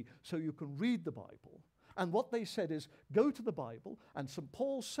literacy so you can read the Bible. And what they said is, go to the Bible, and St.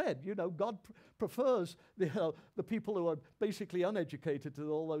 Paul said, God prefers the people who are basically uneducated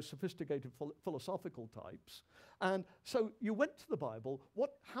to all those sophisticated philosophical types. And so you went to the Bible.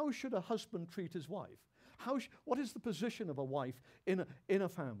 How should a husband treat his wife? What is the position of a wife in a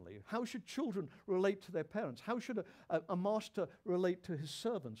family? How should children relate to their parents? How should a master relate to his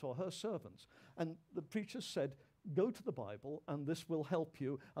servants or her servants? And the preacher said, go to the Bible, and this will help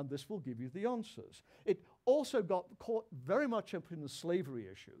you, and this will give you the answers. It also got caught very much up in the slavery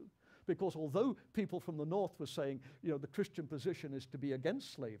issue, because although people from the North were saying, the Christian position is to be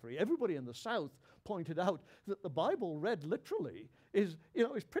against slavery, everybody in the South pointed out that the Bible read literally is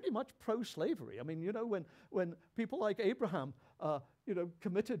pretty much pro-slavery. I mean, when people like Abraham,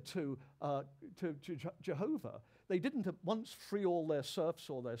 committed to Jehovah, they didn't at once free all their serfs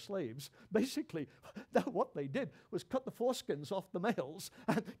or their slaves. Basically, what they did was cut the foreskins off the males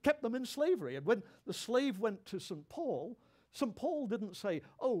and kept them in slavery. And when the slave went to St. Paul didn't say,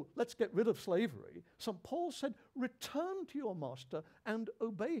 oh, let's get rid of slavery. St. Paul said, return to your master and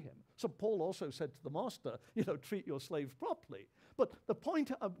obey him. St. Paul also said to the master, treat your slaves properly. But the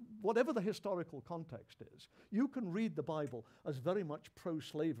point of whatever the historical context is, you can read the Bible as very much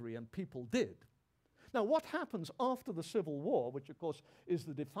pro-slavery, and people did. Now, what happens after the Civil War, which of course is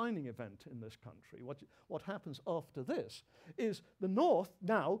the defining event in this country, what happens after this is the North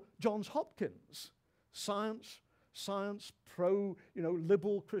now, Johns Hopkins, science,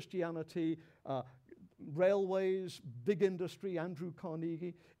 liberal Christianity, railways, big industry, Andrew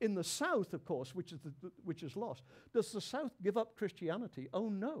Carnegie. In the South, of course, which is lost, does the South give up Christianity? Oh,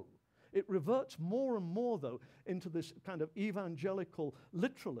 no. It reverts more and more, though, into this kind of evangelical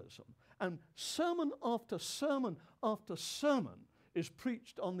literalism. And sermon after sermon after sermon is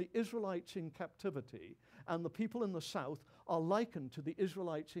preached on the Israelites in captivity, and the people in the South are likened to the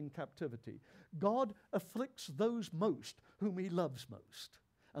Israelites in captivity. God afflicts those most whom he loves most.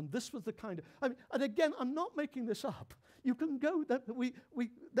 And this was the kind of, and again, I'm not making this up. You can go,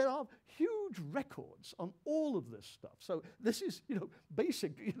 there are huge records on all of this stuff. So this is,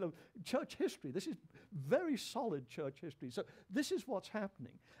 basic, church history. This is very solid church history. So this is what's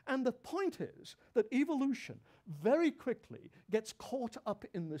happening. And the point is that evolution very quickly gets caught up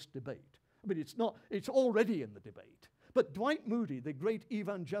in this debate. It's already in the debate. But Dwight Moody, the great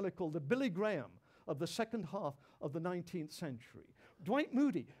evangelical, the Billy Graham of the second half of the 19th century, Dwight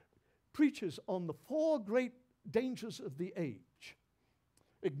Moody preaches on the 4 great dangers of the age: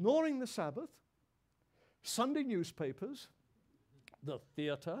 ignoring the Sabbath, Sunday newspapers, the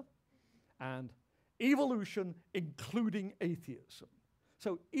theater, and evolution, including atheism.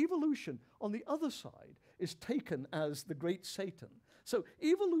 So evolution, on the other side, is taken as the great Satan. So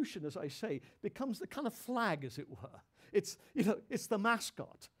evolution, as I say, becomes the kind of flag, as it were. It's the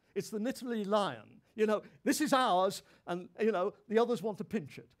mascot. It's the Nittany lion. This is ours, and, the others want to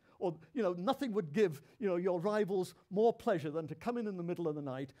pinch it. Or, nothing would give, your rivals more pleasure than to come in the middle of the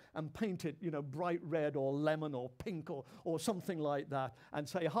night and paint it, bright red or lemon or pink or something like that, and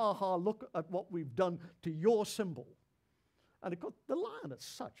say, ha ha, look at what we've done to your symbol. And of course, the lion as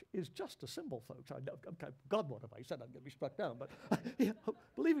such is just a symbol, folks. I know, okay, God, what have I said? I'm going to be struck down. But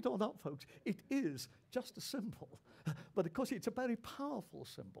believe it or not, folks, it is just a symbol. But of course, it's a very powerful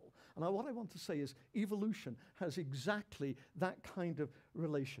symbol. And what I want to say is evolution has exactly that kind of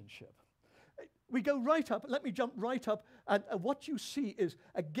relationship. We go right up, let me jump right up, and what you see is,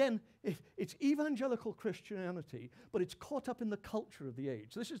 again, it's evangelical Christianity, but it's caught up in the culture of the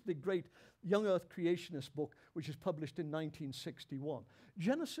age. This is the great Young Earth Creationist book, which is published in 1961.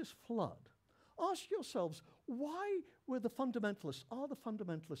 Genesis flood. Ask yourselves, why are the fundamentalists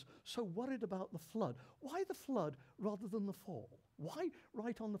so worried about the flood? Why the flood rather than the fall? Why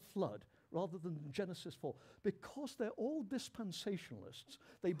write on the flood rather than Genesis 4? Because they're all dispensationalists.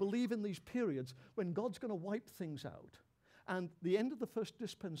 They believe in these periods when God's going to wipe things out. And the end of the first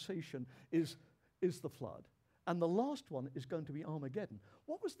dispensation is the flood. And the last one is going to be Armageddon.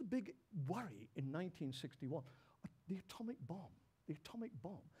 What was the big worry in 1961? The atomic bomb. The atomic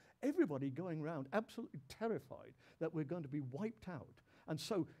bomb. Everybody going around absolutely terrified that we're going to be wiped out. And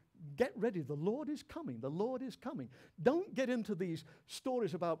so get ready. The Lord is coming. The Lord is coming. Don't get into these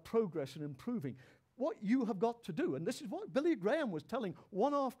stories about progress and improving. What you have got to do, and this is what Billy Graham was telling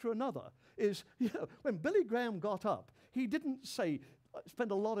one after another, is, when Billy Graham got up, he didn't say,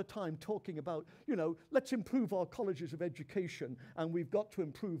 spend a lot of time talking about, you know, let's improve our colleges of education and we've got to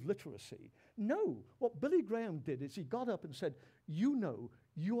improve literacy. No, what Billy Graham did is he got up and said, you know,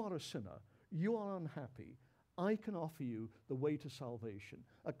 you are a sinner, you are unhappy, I can offer you the way to salvation.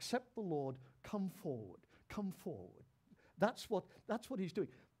 Accept the Lord, come forward, come forward. That's what he's doing.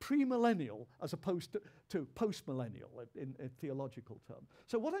 Premillennial as opposed to postmillennial in theological terms.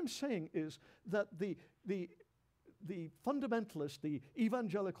 So what I'm saying is that the fundamentalist, the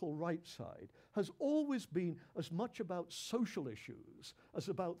evangelical right side, has always been as much about social issues as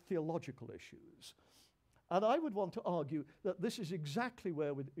about theological issues. And I would want to argue that this is exactly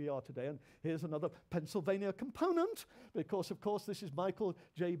where we are today. And here's another Pennsylvania component, because, of course, this is Michael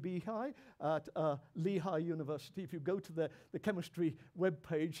J. Behe at Lehigh University. If you go to the chemistry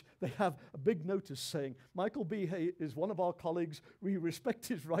webpage, they have a big notice saying, Michael Behe is one of our colleagues. We respect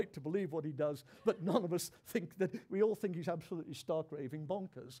his right to believe what he does, but none of us think that, we all think he's absolutely stark raving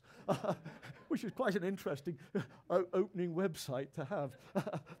bonkers, which is quite an interesting opening website to have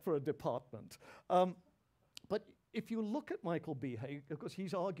for a department. But if you look at Michael Behe, of course,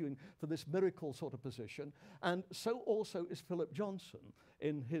 he's arguing for this miracle sort of position, and so also is Philip Johnson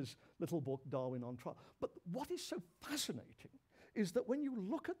in his little book, Darwin on Trial. But what is so fascinating is that when you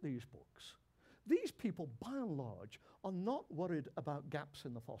look at these books, these people, by and large, are not worried about gaps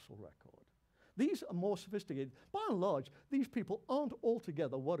in the fossil record. These are more sophisticated. By and large, these people aren't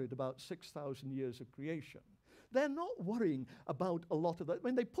altogether worried about 6,000 years of creation. They're not worrying about a lot of that.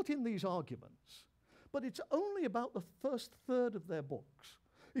 When they put in these arguments, but it's only about the first third of their books.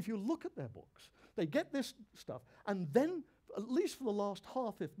 If you look at their books, they get this stuff, and then, at least for the last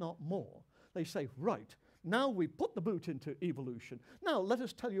half, if not more, they say, right, now we put the boot into evolution. Now let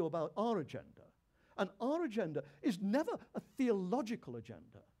us tell you about our agenda. And our agenda is never a theological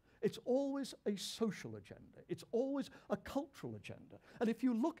agenda. It's always a social agenda. It's always a cultural agenda. And if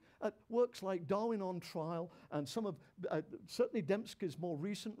you look at works like Darwin on Trial and some of, certainly Dembski's more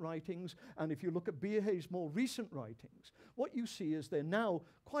recent writings, and if you look at Behe's more recent writings, what you see is they're now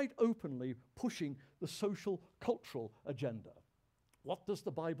quite openly pushing the social, cultural agenda. What does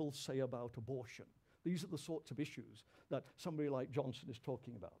the Bible say about abortion? These are the sorts of issues that somebody like Johnson is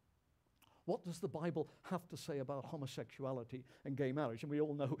talking about. What does the Bible have to say about homosexuality and gay marriage? And we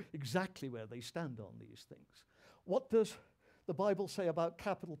all know exactly where they stand on these things. What does the Bible say about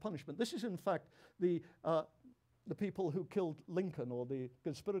capital punishment? This is, in fact, the people who killed Lincoln, or the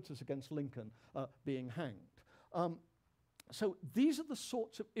conspirators against Lincoln, being hanged. So these are the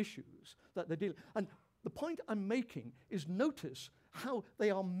sorts of issues that they're dealing with. And the point I'm making is notice how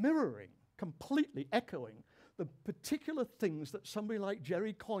they are mirroring, completely echoing, the particular things that somebody like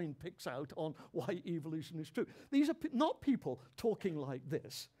Jerry Coyne picks out on why evolution is true. These are not people talking like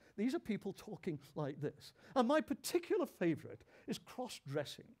this. These are people talking like this. And my particular favorite is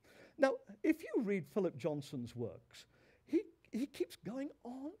cross-dressing. Now, if you read Philip Johnson's works, he keeps going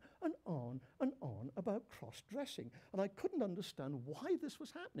on and on and on about cross-dressing. And I couldn't understand why this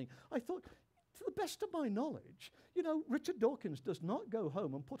was happening. I thought, to the best of my knowledge, you know, Richard Dawkins does not go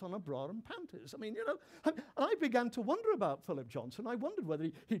home and put on a bra and panties. I mean, you know, and I began to wonder about Philip Johnson. I wondered whether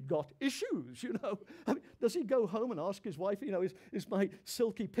he'd got issues, you know. I mean, does he go home and ask his wife, you know, is my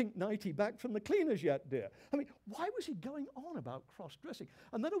silky pink nightie back from the cleaners yet, dear? I mean, why was he going on about cross-dressing?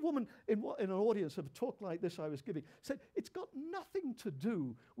 And then a woman in an audience of a talk like this I was giving said, it's got nothing to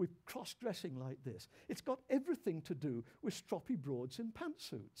do with cross-dressing like this. It's got everything to do with stroppy broads in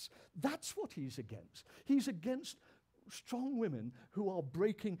pantsuits. That's what he's against. He's against strong women who are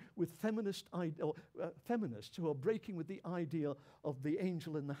breaking with feminists who are breaking with the idea of the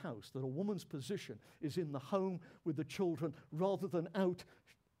angel in the house, that a woman's position is in the home with the children rather than out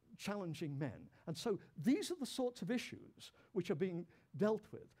challenging men. And so these are the sorts of issues which are being dealt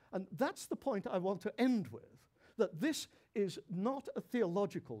with. And that's the point I want to end with, that this is not a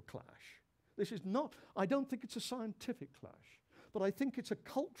theological clash. This is not, I don't think it's a scientific clash, but I think it's a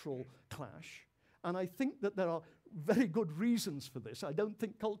cultural clash. And I think that there are very good reasons for this. I don't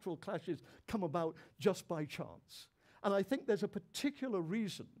think cultural clashes come about just by chance. And I think there's a particular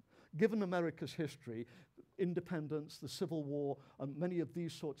reason, given America's history, independence, the Civil War, and many of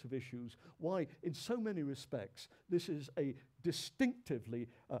these sorts of issues, why, in so many respects, this is a distinctively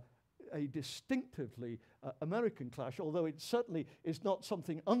American clash, although it certainly is not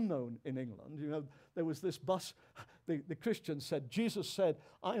something unknown in England. You know, there was this bus, the Christians said, Jesus said,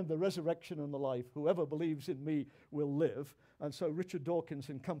 I am the resurrection and the life. Whoever believes in me will live. And so Richard Dawkins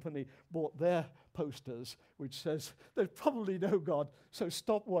and company bought their posters, which says, there's probably no God, so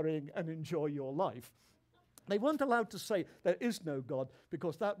stop worrying and enjoy your life. They weren't allowed to say there is no God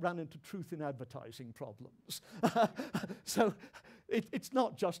because that ran into truth in advertising problems. So it's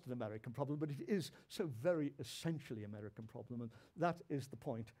not just an American problem, but it is so very essentially American problem, and that is the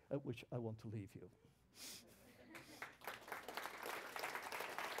point at which I want to leave you.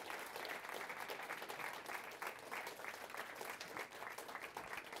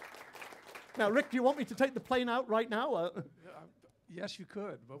 Now, Rick, do you want me to take the plane out right now? Yes, you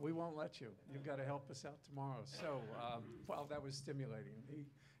could, but we won't let you. You've got to help us out tomorrow. So, well, that was stimulating.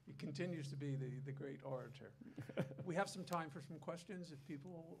 He continues to be the great orator. We have some time for some questions if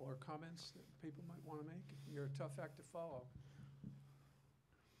people, or comments that people might want to make. You're a tough act to follow.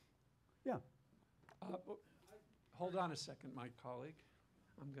 Yeah. Hold on a second, my colleague.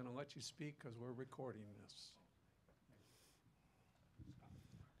 I'm going to let you speak because we're recording this.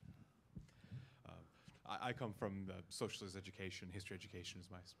 I come from the socialist education. History education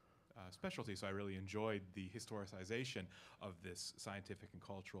is my specialty, so I really enjoyed the historicization of this scientific and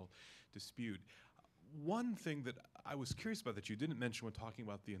cultural dispute. One thing that I was curious about that you didn't mention when talking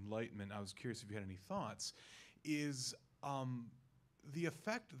about the Enlightenment, I was curious if you had any thoughts, is the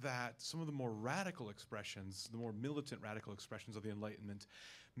effect that some of the more radical expressions, the more militant radical expressions of the Enlightenment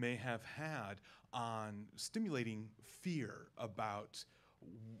may have had on stimulating fear about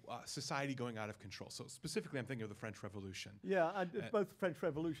society going out of control. So specifically, I'm thinking of the French Revolution. Yeah, and both the French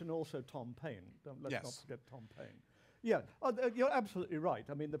Revolution and also Tom Paine. Let's not forget Tom Paine. Yeah, you're absolutely right.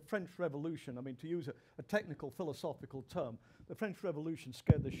 I mean, the French Revolution, I mean, to use a technical philosophical term, the French Revolution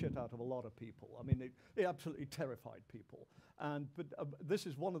scared the shit out of a lot of people. I mean, it absolutely terrified people. But this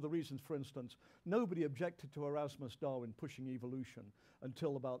is one of the reasons, for instance, nobody objected to Erasmus Darwin pushing evolution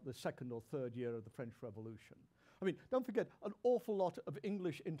until about the second or third year of the French Revolution. I mean, don't forget, an awful lot of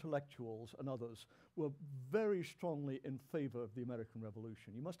English intellectuals and others were very strongly in favor of the American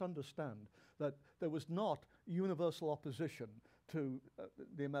Revolution. You must understand that there was not universal opposition to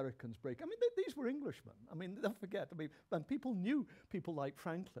the Americans break. I mean, these were Englishmen. I mean, don't forget, I mean, and people knew people like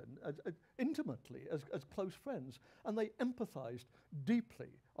Franklin intimately as close friends, and they empathized deeply.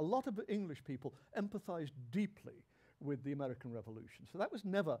 A lot of English people empathized deeply with the American Revolution. So that was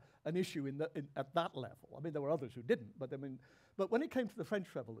never an issue at that level. I mean, there were others who didn't, but when it came to the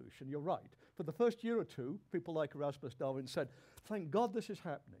French Revolution, you're right. For the first year or two, people like Erasmus Darwin said, thank God this is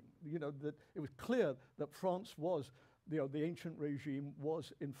happening. You know, that it was clear that France was, you know, the ancient regime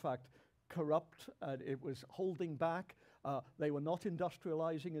was in fact corrupt, and it was holding back. They were not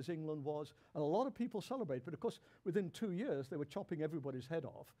industrializing as England was, and a lot of people celebrate. But of course, within 2 years, they were chopping everybody's head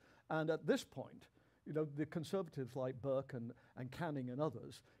off. And at this point, you know, the conservatives like Burke and Canning and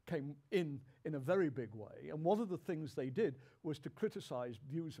others came in a very big way. And one of the things they did was to criticize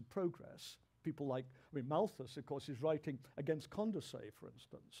views of progress. People like, I mean, Malthus, of course, is writing against Condorcet, for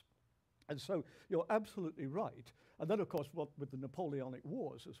instance. And so you're absolutely right. And then, of course, with the Napoleonic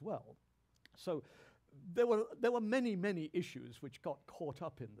Wars as well. So there were many, many issues which got caught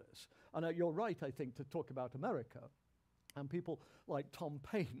up in this. And you're right, I think, to talk about America. And people like Tom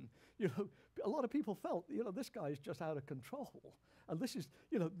Paine, you know, a lot of people felt, you know, this guy is just out of control. And this is,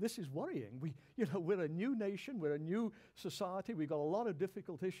 you know, this is worrying. We're a new nation, we're a new society, we've got a lot of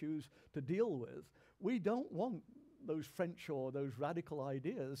difficult issues to deal with. We don't want those French or those radical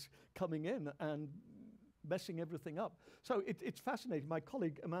ideas coming in and messing everything up. So it's fascinating. My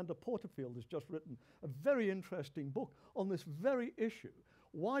colleague Amanda Porterfield has just written a very interesting book on this very issue.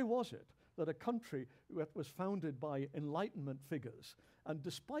 Why was it that a country that was founded by Enlightenment figures, and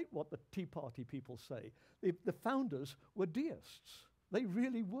despite what the Tea Party people say, the founders were deists. They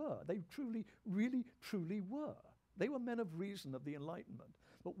really were. They truly, really, truly were. They were men of reason of the Enlightenment.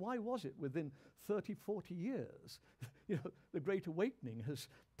 But why was it within 30, 40 years, you know, the Great Awakening has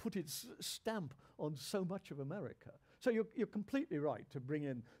put its stamp on so much of America? So you're completely right to bring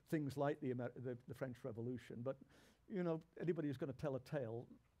in things like the French Revolution. But, you know, anybody who's going to tell a tale,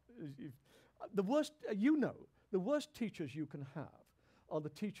 the worst, the worst teachers you can have are the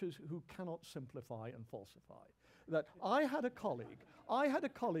teachers who cannot simplify and falsify. That I had a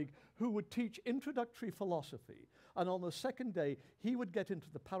colleague who would teach introductory philosophy, and on the second day he would get into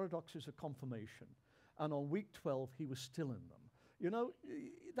the paradoxes of confirmation, and on week 12 he was still in them. You know,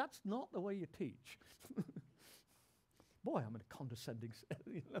 that's not the way you teach. Boy, I'm in a condescending,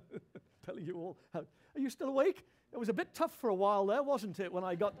 you know, telling you all. Are you still awake? It was a bit tough for a while there, wasn't it, when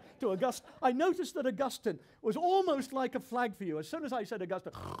I got to Augustine? I noticed that Augustine was almost like a flag for you. As soon as I said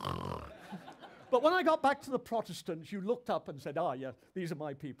Augustine. But when I got back to the Protestants, you looked up and said, ah, yeah, these are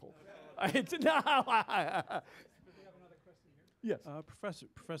my people. We have another question here. Yes.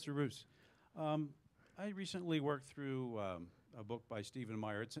 Professor Roos, I recently worked through a book by Stephen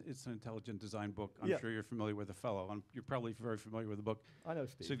Meyer. It's an intelligent design book. I'm Yeah. sure you're familiar with the fellow. You're probably very familiar with the book, I know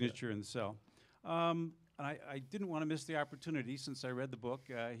Steve. Signature in the Cell. And I didn't want to miss the opportunity since I read the book.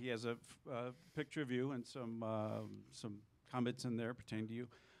 He has a picture of you and some comments in there pertaining to you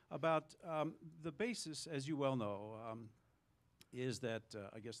about the basis, as you well know, is that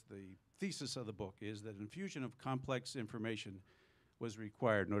I guess the thesis of the book is that infusion of complex information was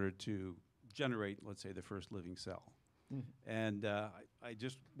required in order to generate, let's say, the first living cell. And I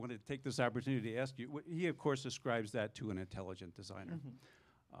just wanted to take this opportunity to ask you, he of course describes that to an intelligent designer.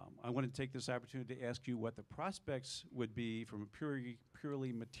 I want to take this opportunity to ask you what the prospects would be from a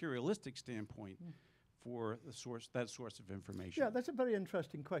purely materialistic standpoint for that source of information. Yeah, that's a very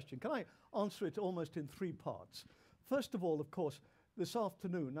interesting question. Can I answer it almost in three parts? First of all, of course, this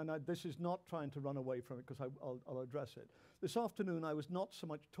afternoon, and this is not trying to run away from it because I'll address it. This afternoon, I was not so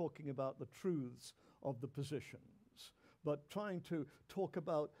much talking about the truths of the positions, but trying to talk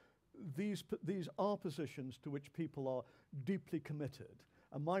about these are positions to which people are deeply committed.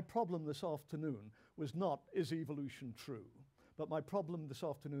 And my problem this afternoon was not, is evolution true? But my problem this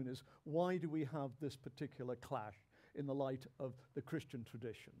afternoon is, why do we have this particular clash in the light of the Christian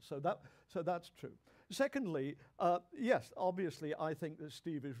tradition? So that's true. Secondly, yes, obviously, I think that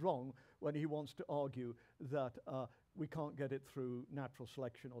Steve is wrong when he wants to argue that we can't get it through natural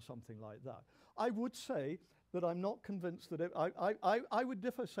selection or something like that. I would say that I'm not convinced that I would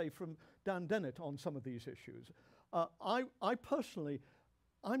differ, say, from Dan Dennett on some of these issues. I personally,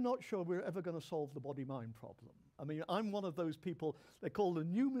 I'm not sure we're ever going to solve the body-mind problem. I mean, I'm one of those people, they're called the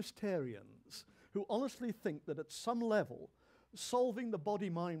new Mysterians, who honestly think that at some level, solving the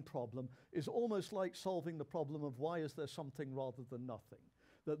body-mind problem is almost like solving the problem of why is there something rather than nothing.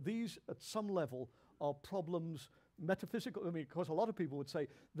 That these, at some level, are problems, metaphysical. I mean, of course, a lot of people would say,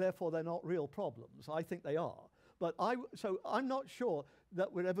 therefore, they're not real problems. I think they are. But so I'm not sure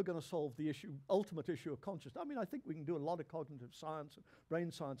that we're ever going to solve the ultimate issue of consciousness. I mean, I think we can do a lot of cognitive science and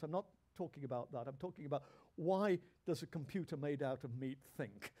brain science. I'm not talking about that. I'm talking about why does a computer made out of meat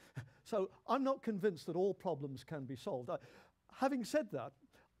think? So I'm not convinced that all problems can be solved. Having said that,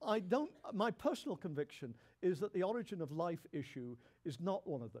 my personal conviction is that the origin of life issue is not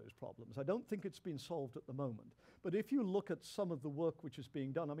one of those problems. I don't think it's been solved at the moment. But if you look at some of the work which is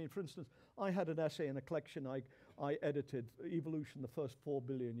being done, I mean, for instance, I had an essay in a collection I edited, Evolution, the First 4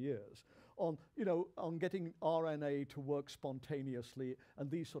 Billion Years, on getting RNA to work spontaneously and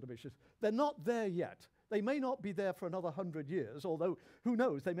these sort of issues. They're not there yet. They may not be there for another 100 years, although who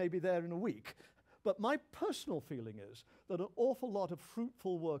knows, they may be there in a week. But my personal feeling is that an awful lot of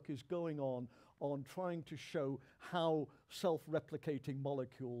fruitful work is going on trying to show how self-replicating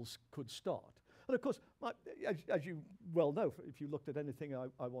molecules could start. And of course, as you well know, if you looked at anything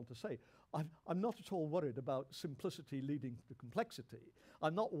I want to say, I'm not at all worried about simplicity leading to complexity.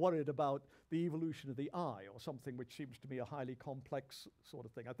 I'm not worried about the evolution of the eye or something which seems to me a highly complex sort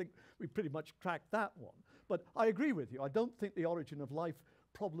of thing. I think we pretty much cracked that one. But I agree with you. I don't think the origin of life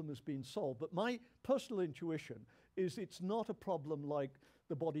problem has been solved. But my personal intuition is it's not a problem like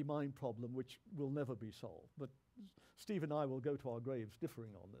the body-mind problem, which will never be solved. But Steve and I will go to our graves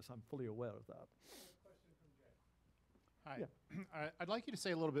differing on this. I'm fully aware of that. Hi. Yeah. I'd like you to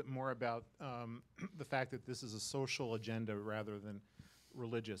say a little bit more about the fact that this is a social agenda rather than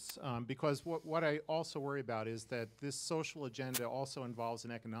religious. Because what I also worry about is that this social agenda also involves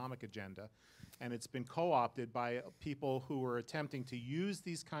an economic agenda, and it's been co-opted by people who are attempting to use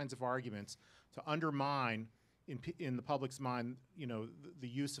these kinds of arguments to undermine in the public's mind, the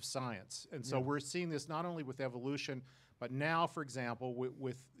use of science. And so we're seeing this not only with evolution, but now, for example,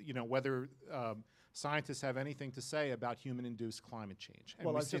 with whether scientists have anything to say about human-induced climate change. And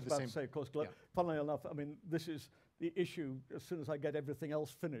well, I was see just the about same to say, of course, yeah. funnily enough, I mean, this is the issue. As soon as I get everything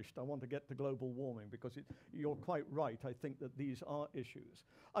else finished, I want to get to global warming, because you're quite right. I think that these are issues.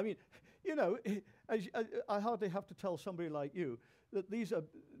 I mean, I hardly have to tell somebody like you that these are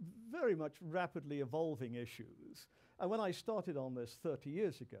very much rapidly evolving issues. And when I started on this 30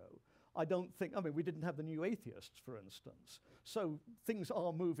 years ago, we didn't have the new atheists, for instance. So things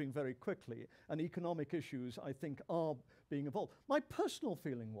are moving very quickly, and economic issues, I think, are being evolved. My personal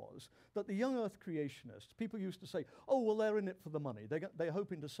feeling was that the young earth creationists, people used to say, oh, well, they're in it for the money. They're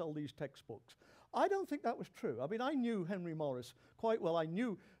hoping to sell these textbooks. I don't think that was true. I mean, I knew Henry Morris quite well. I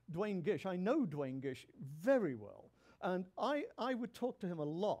knew Duane Gish. I know Duane Gish very well. And I would talk to him a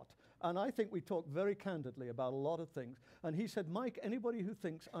lot. And I think we talked very candidly about a lot of things. And he said, Mike, anybody who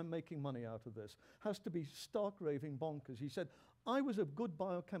thinks I'm making money out of this has to be stark raving bonkers. He said, I was a good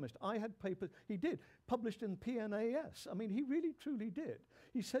biochemist. I had papers, he did, published in PNAS. I mean, he really, truly did.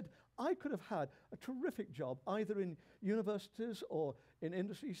 He said, I could have had a terrific job either in universities or in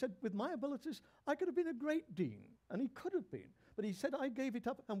industry. He said, with my abilities, I could have been a great dean, and he could have been. But he said, I gave it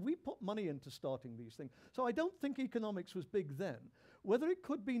up, and we put money into starting these things. So I don't think economics was big then. Whether it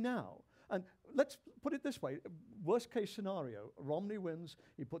could be now, and let's put it this way, worst case scenario, Romney wins,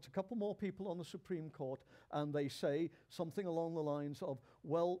 he puts a couple more people on the Supreme Court, and they say something along the lines of,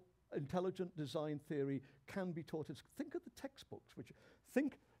 well, intelligent design theory can be taught. Think of the textbooks,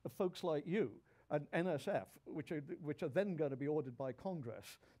 think of folks like you and NSF, which are then going to be ordered by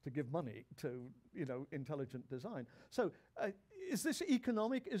Congress to give money to, intelligent design. So is this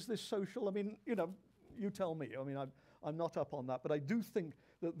economic? Is this social? I mean, you tell me. I mean, I'm not up on that, but I do think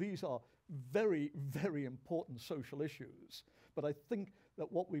that these are very, very important social issues. But I think that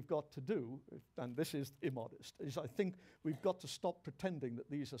what we've got to do, and this is immodest, is I think we've got to stop pretending that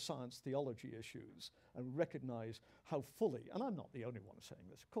these are science theology issues and recognize how fully, and I'm not the only one saying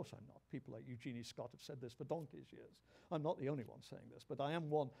this, of course I'm not. People like Eugenie Scott have said this for donkey's years. I'm not the only one saying this, but I am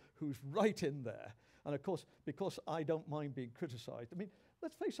one who's right in there. And of course, because I don't mind being criticized, I mean,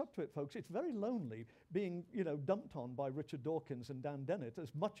 let's face up to it, folks. It's very lonely being, dumped on by Richard Dawkins and Dan Dennett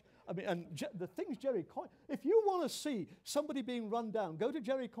as much. I mean, and the things Jerry Coyne. If you want to see somebody being run down, go to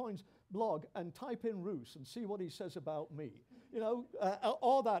Jerry Coyne's blog and type in Roos and see what he says about me.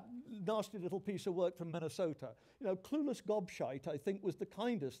 Or that nasty little piece of work from Minnesota. Clueless gobshite, I think, was the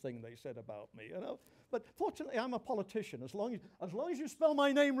kindest thing they said about me. But fortunately, I'm a politician. As long as you spell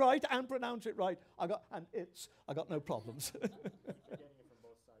my name right and pronounce it right, I got no problems.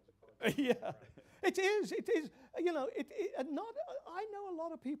 Yeah, it is. I know a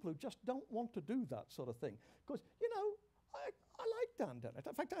lot of people who just don't want to do that sort of thing. Because, I like Dan Dennett.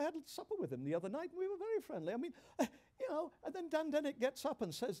 In fact, I had supper with him the other night, and we were very friendly. I mean, and then Dan Dennett gets up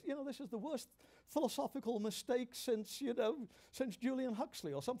and says, this is the worst philosophical mistake since Julian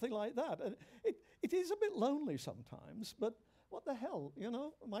Huxley or something like that. And it is a bit lonely sometimes, but what the hell,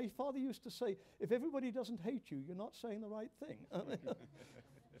 My father used to say, if everybody doesn't hate you, you're not saying the right thing.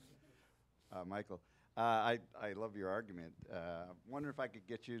 Michael, I love your argument. Wonder if I could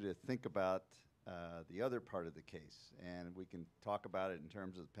get you to think about the other part of the case, and we can talk about it in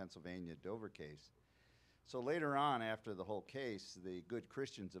terms of the Pennsylvania Dover case. So later on, after the whole case, the good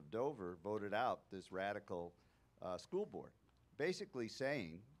Christians of Dover voted out this radical school board, basically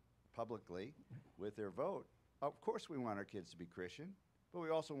saying publicly with their vote, of course we want our kids to be Christian, but we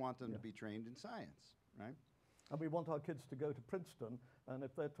also want them to be trained in science, right? And we want our kids to go to Princeton, and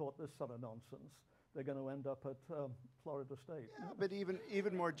if they're taught this sort of nonsense, they're going to end up at Florida State. Yeah, but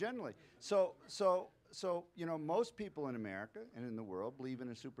even more generally. So most people in America and in the world believe in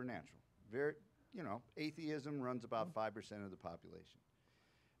a supernatural. Atheism runs about 5% of the population.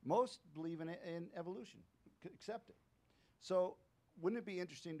 Most believe in evolution, accept it. So wouldn't it be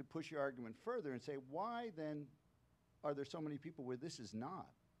interesting to push your argument further and say, why then are there so many people where this is not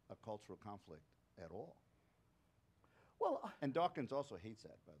a cultural conflict at all? Well, and Dawkins also hates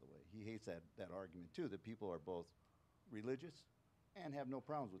that, by the way. He hates that argument, too, that people are both religious and have no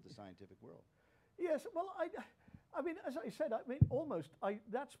problems with the scientific world. Yes, well, I mean, as I said,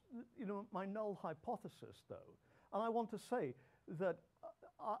 that's, my null hypothesis, though. And I want to say that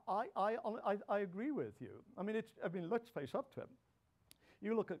I agree with you. I mean, let's face up to it.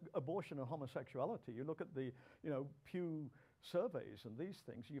 You look at abortion and homosexuality, you look at the, Pew surveys and these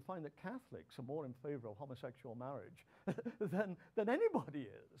things, you find that Catholics are more in favor of homosexual marriage than anybody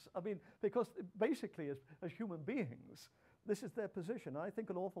is. I mean, because basically as human beings, this is their position. I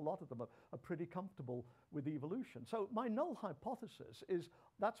think an awful lot of them are pretty comfortable with evolution. So my null hypothesis is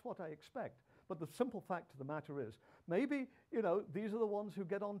that's what I expect. But the simple fact of the matter is, maybe, these are the ones who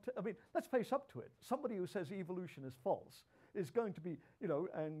get on to, I mean, let's face up to it. Somebody who says evolution is false is going to be,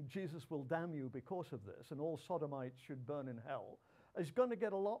 and Jesus will damn you because of this, and all sodomites should burn in hell, is going to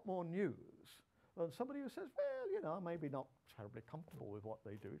get a lot more news than somebody who says, well, I'm maybe not terribly comfortable with what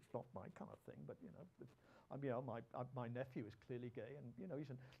they do. It's not my kind of thing, but, my nephew is clearly gay, and, he's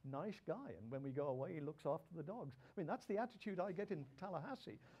a nice guy, and when we go away, he looks after the dogs. I mean, that's the attitude I get in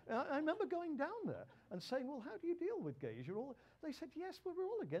Tallahassee. I remember going down there and saying, well, how do you deal with gays? They said, yes, well, we're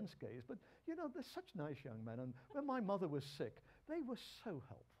all against gays, but, they're such nice young men, and when my mother was sick, they were so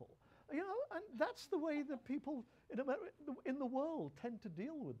helpful. And that's the way that people in the world tend to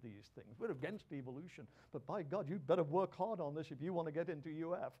deal with these things. We're against evolution, but by God, you'd better work hard on this if you want to get into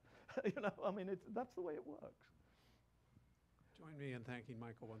UF. That's the way it works. Join me in thanking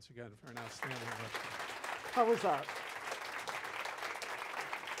Michael once again for an outstanding lecture. How was that?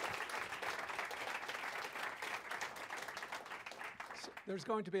 There's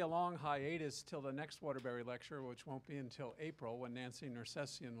going to be a long hiatus till the next Waterbury Lecture, which won't be until April, when Nancy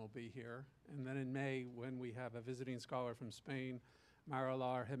Nersessian will be here. And then in May, when we have a visiting scholar from Spain,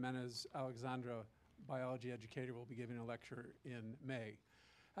 Marilar Jimenez Alexandra, biology educator, will be giving a lecture in May.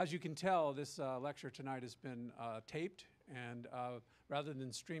 As you can tell, this lecture tonight has been taped, and rather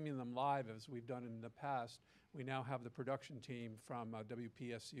than streaming them live as we've done in the past, we now have the production team from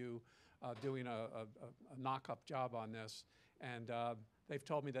WPSU doing a knock-up job on this. And they've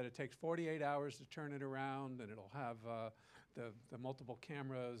told me that it takes 48 hours to turn it around, and it'll have the multiple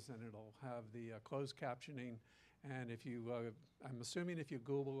cameras, and it'll have the closed captioning. And if you, I'm assuming if you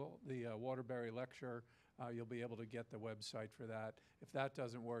Google the Waterbury Lecture, you'll be able to get the website for that. If that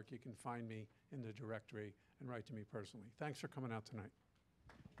doesn't work, you can find me in the directory and write to me personally. Thanks for coming out tonight.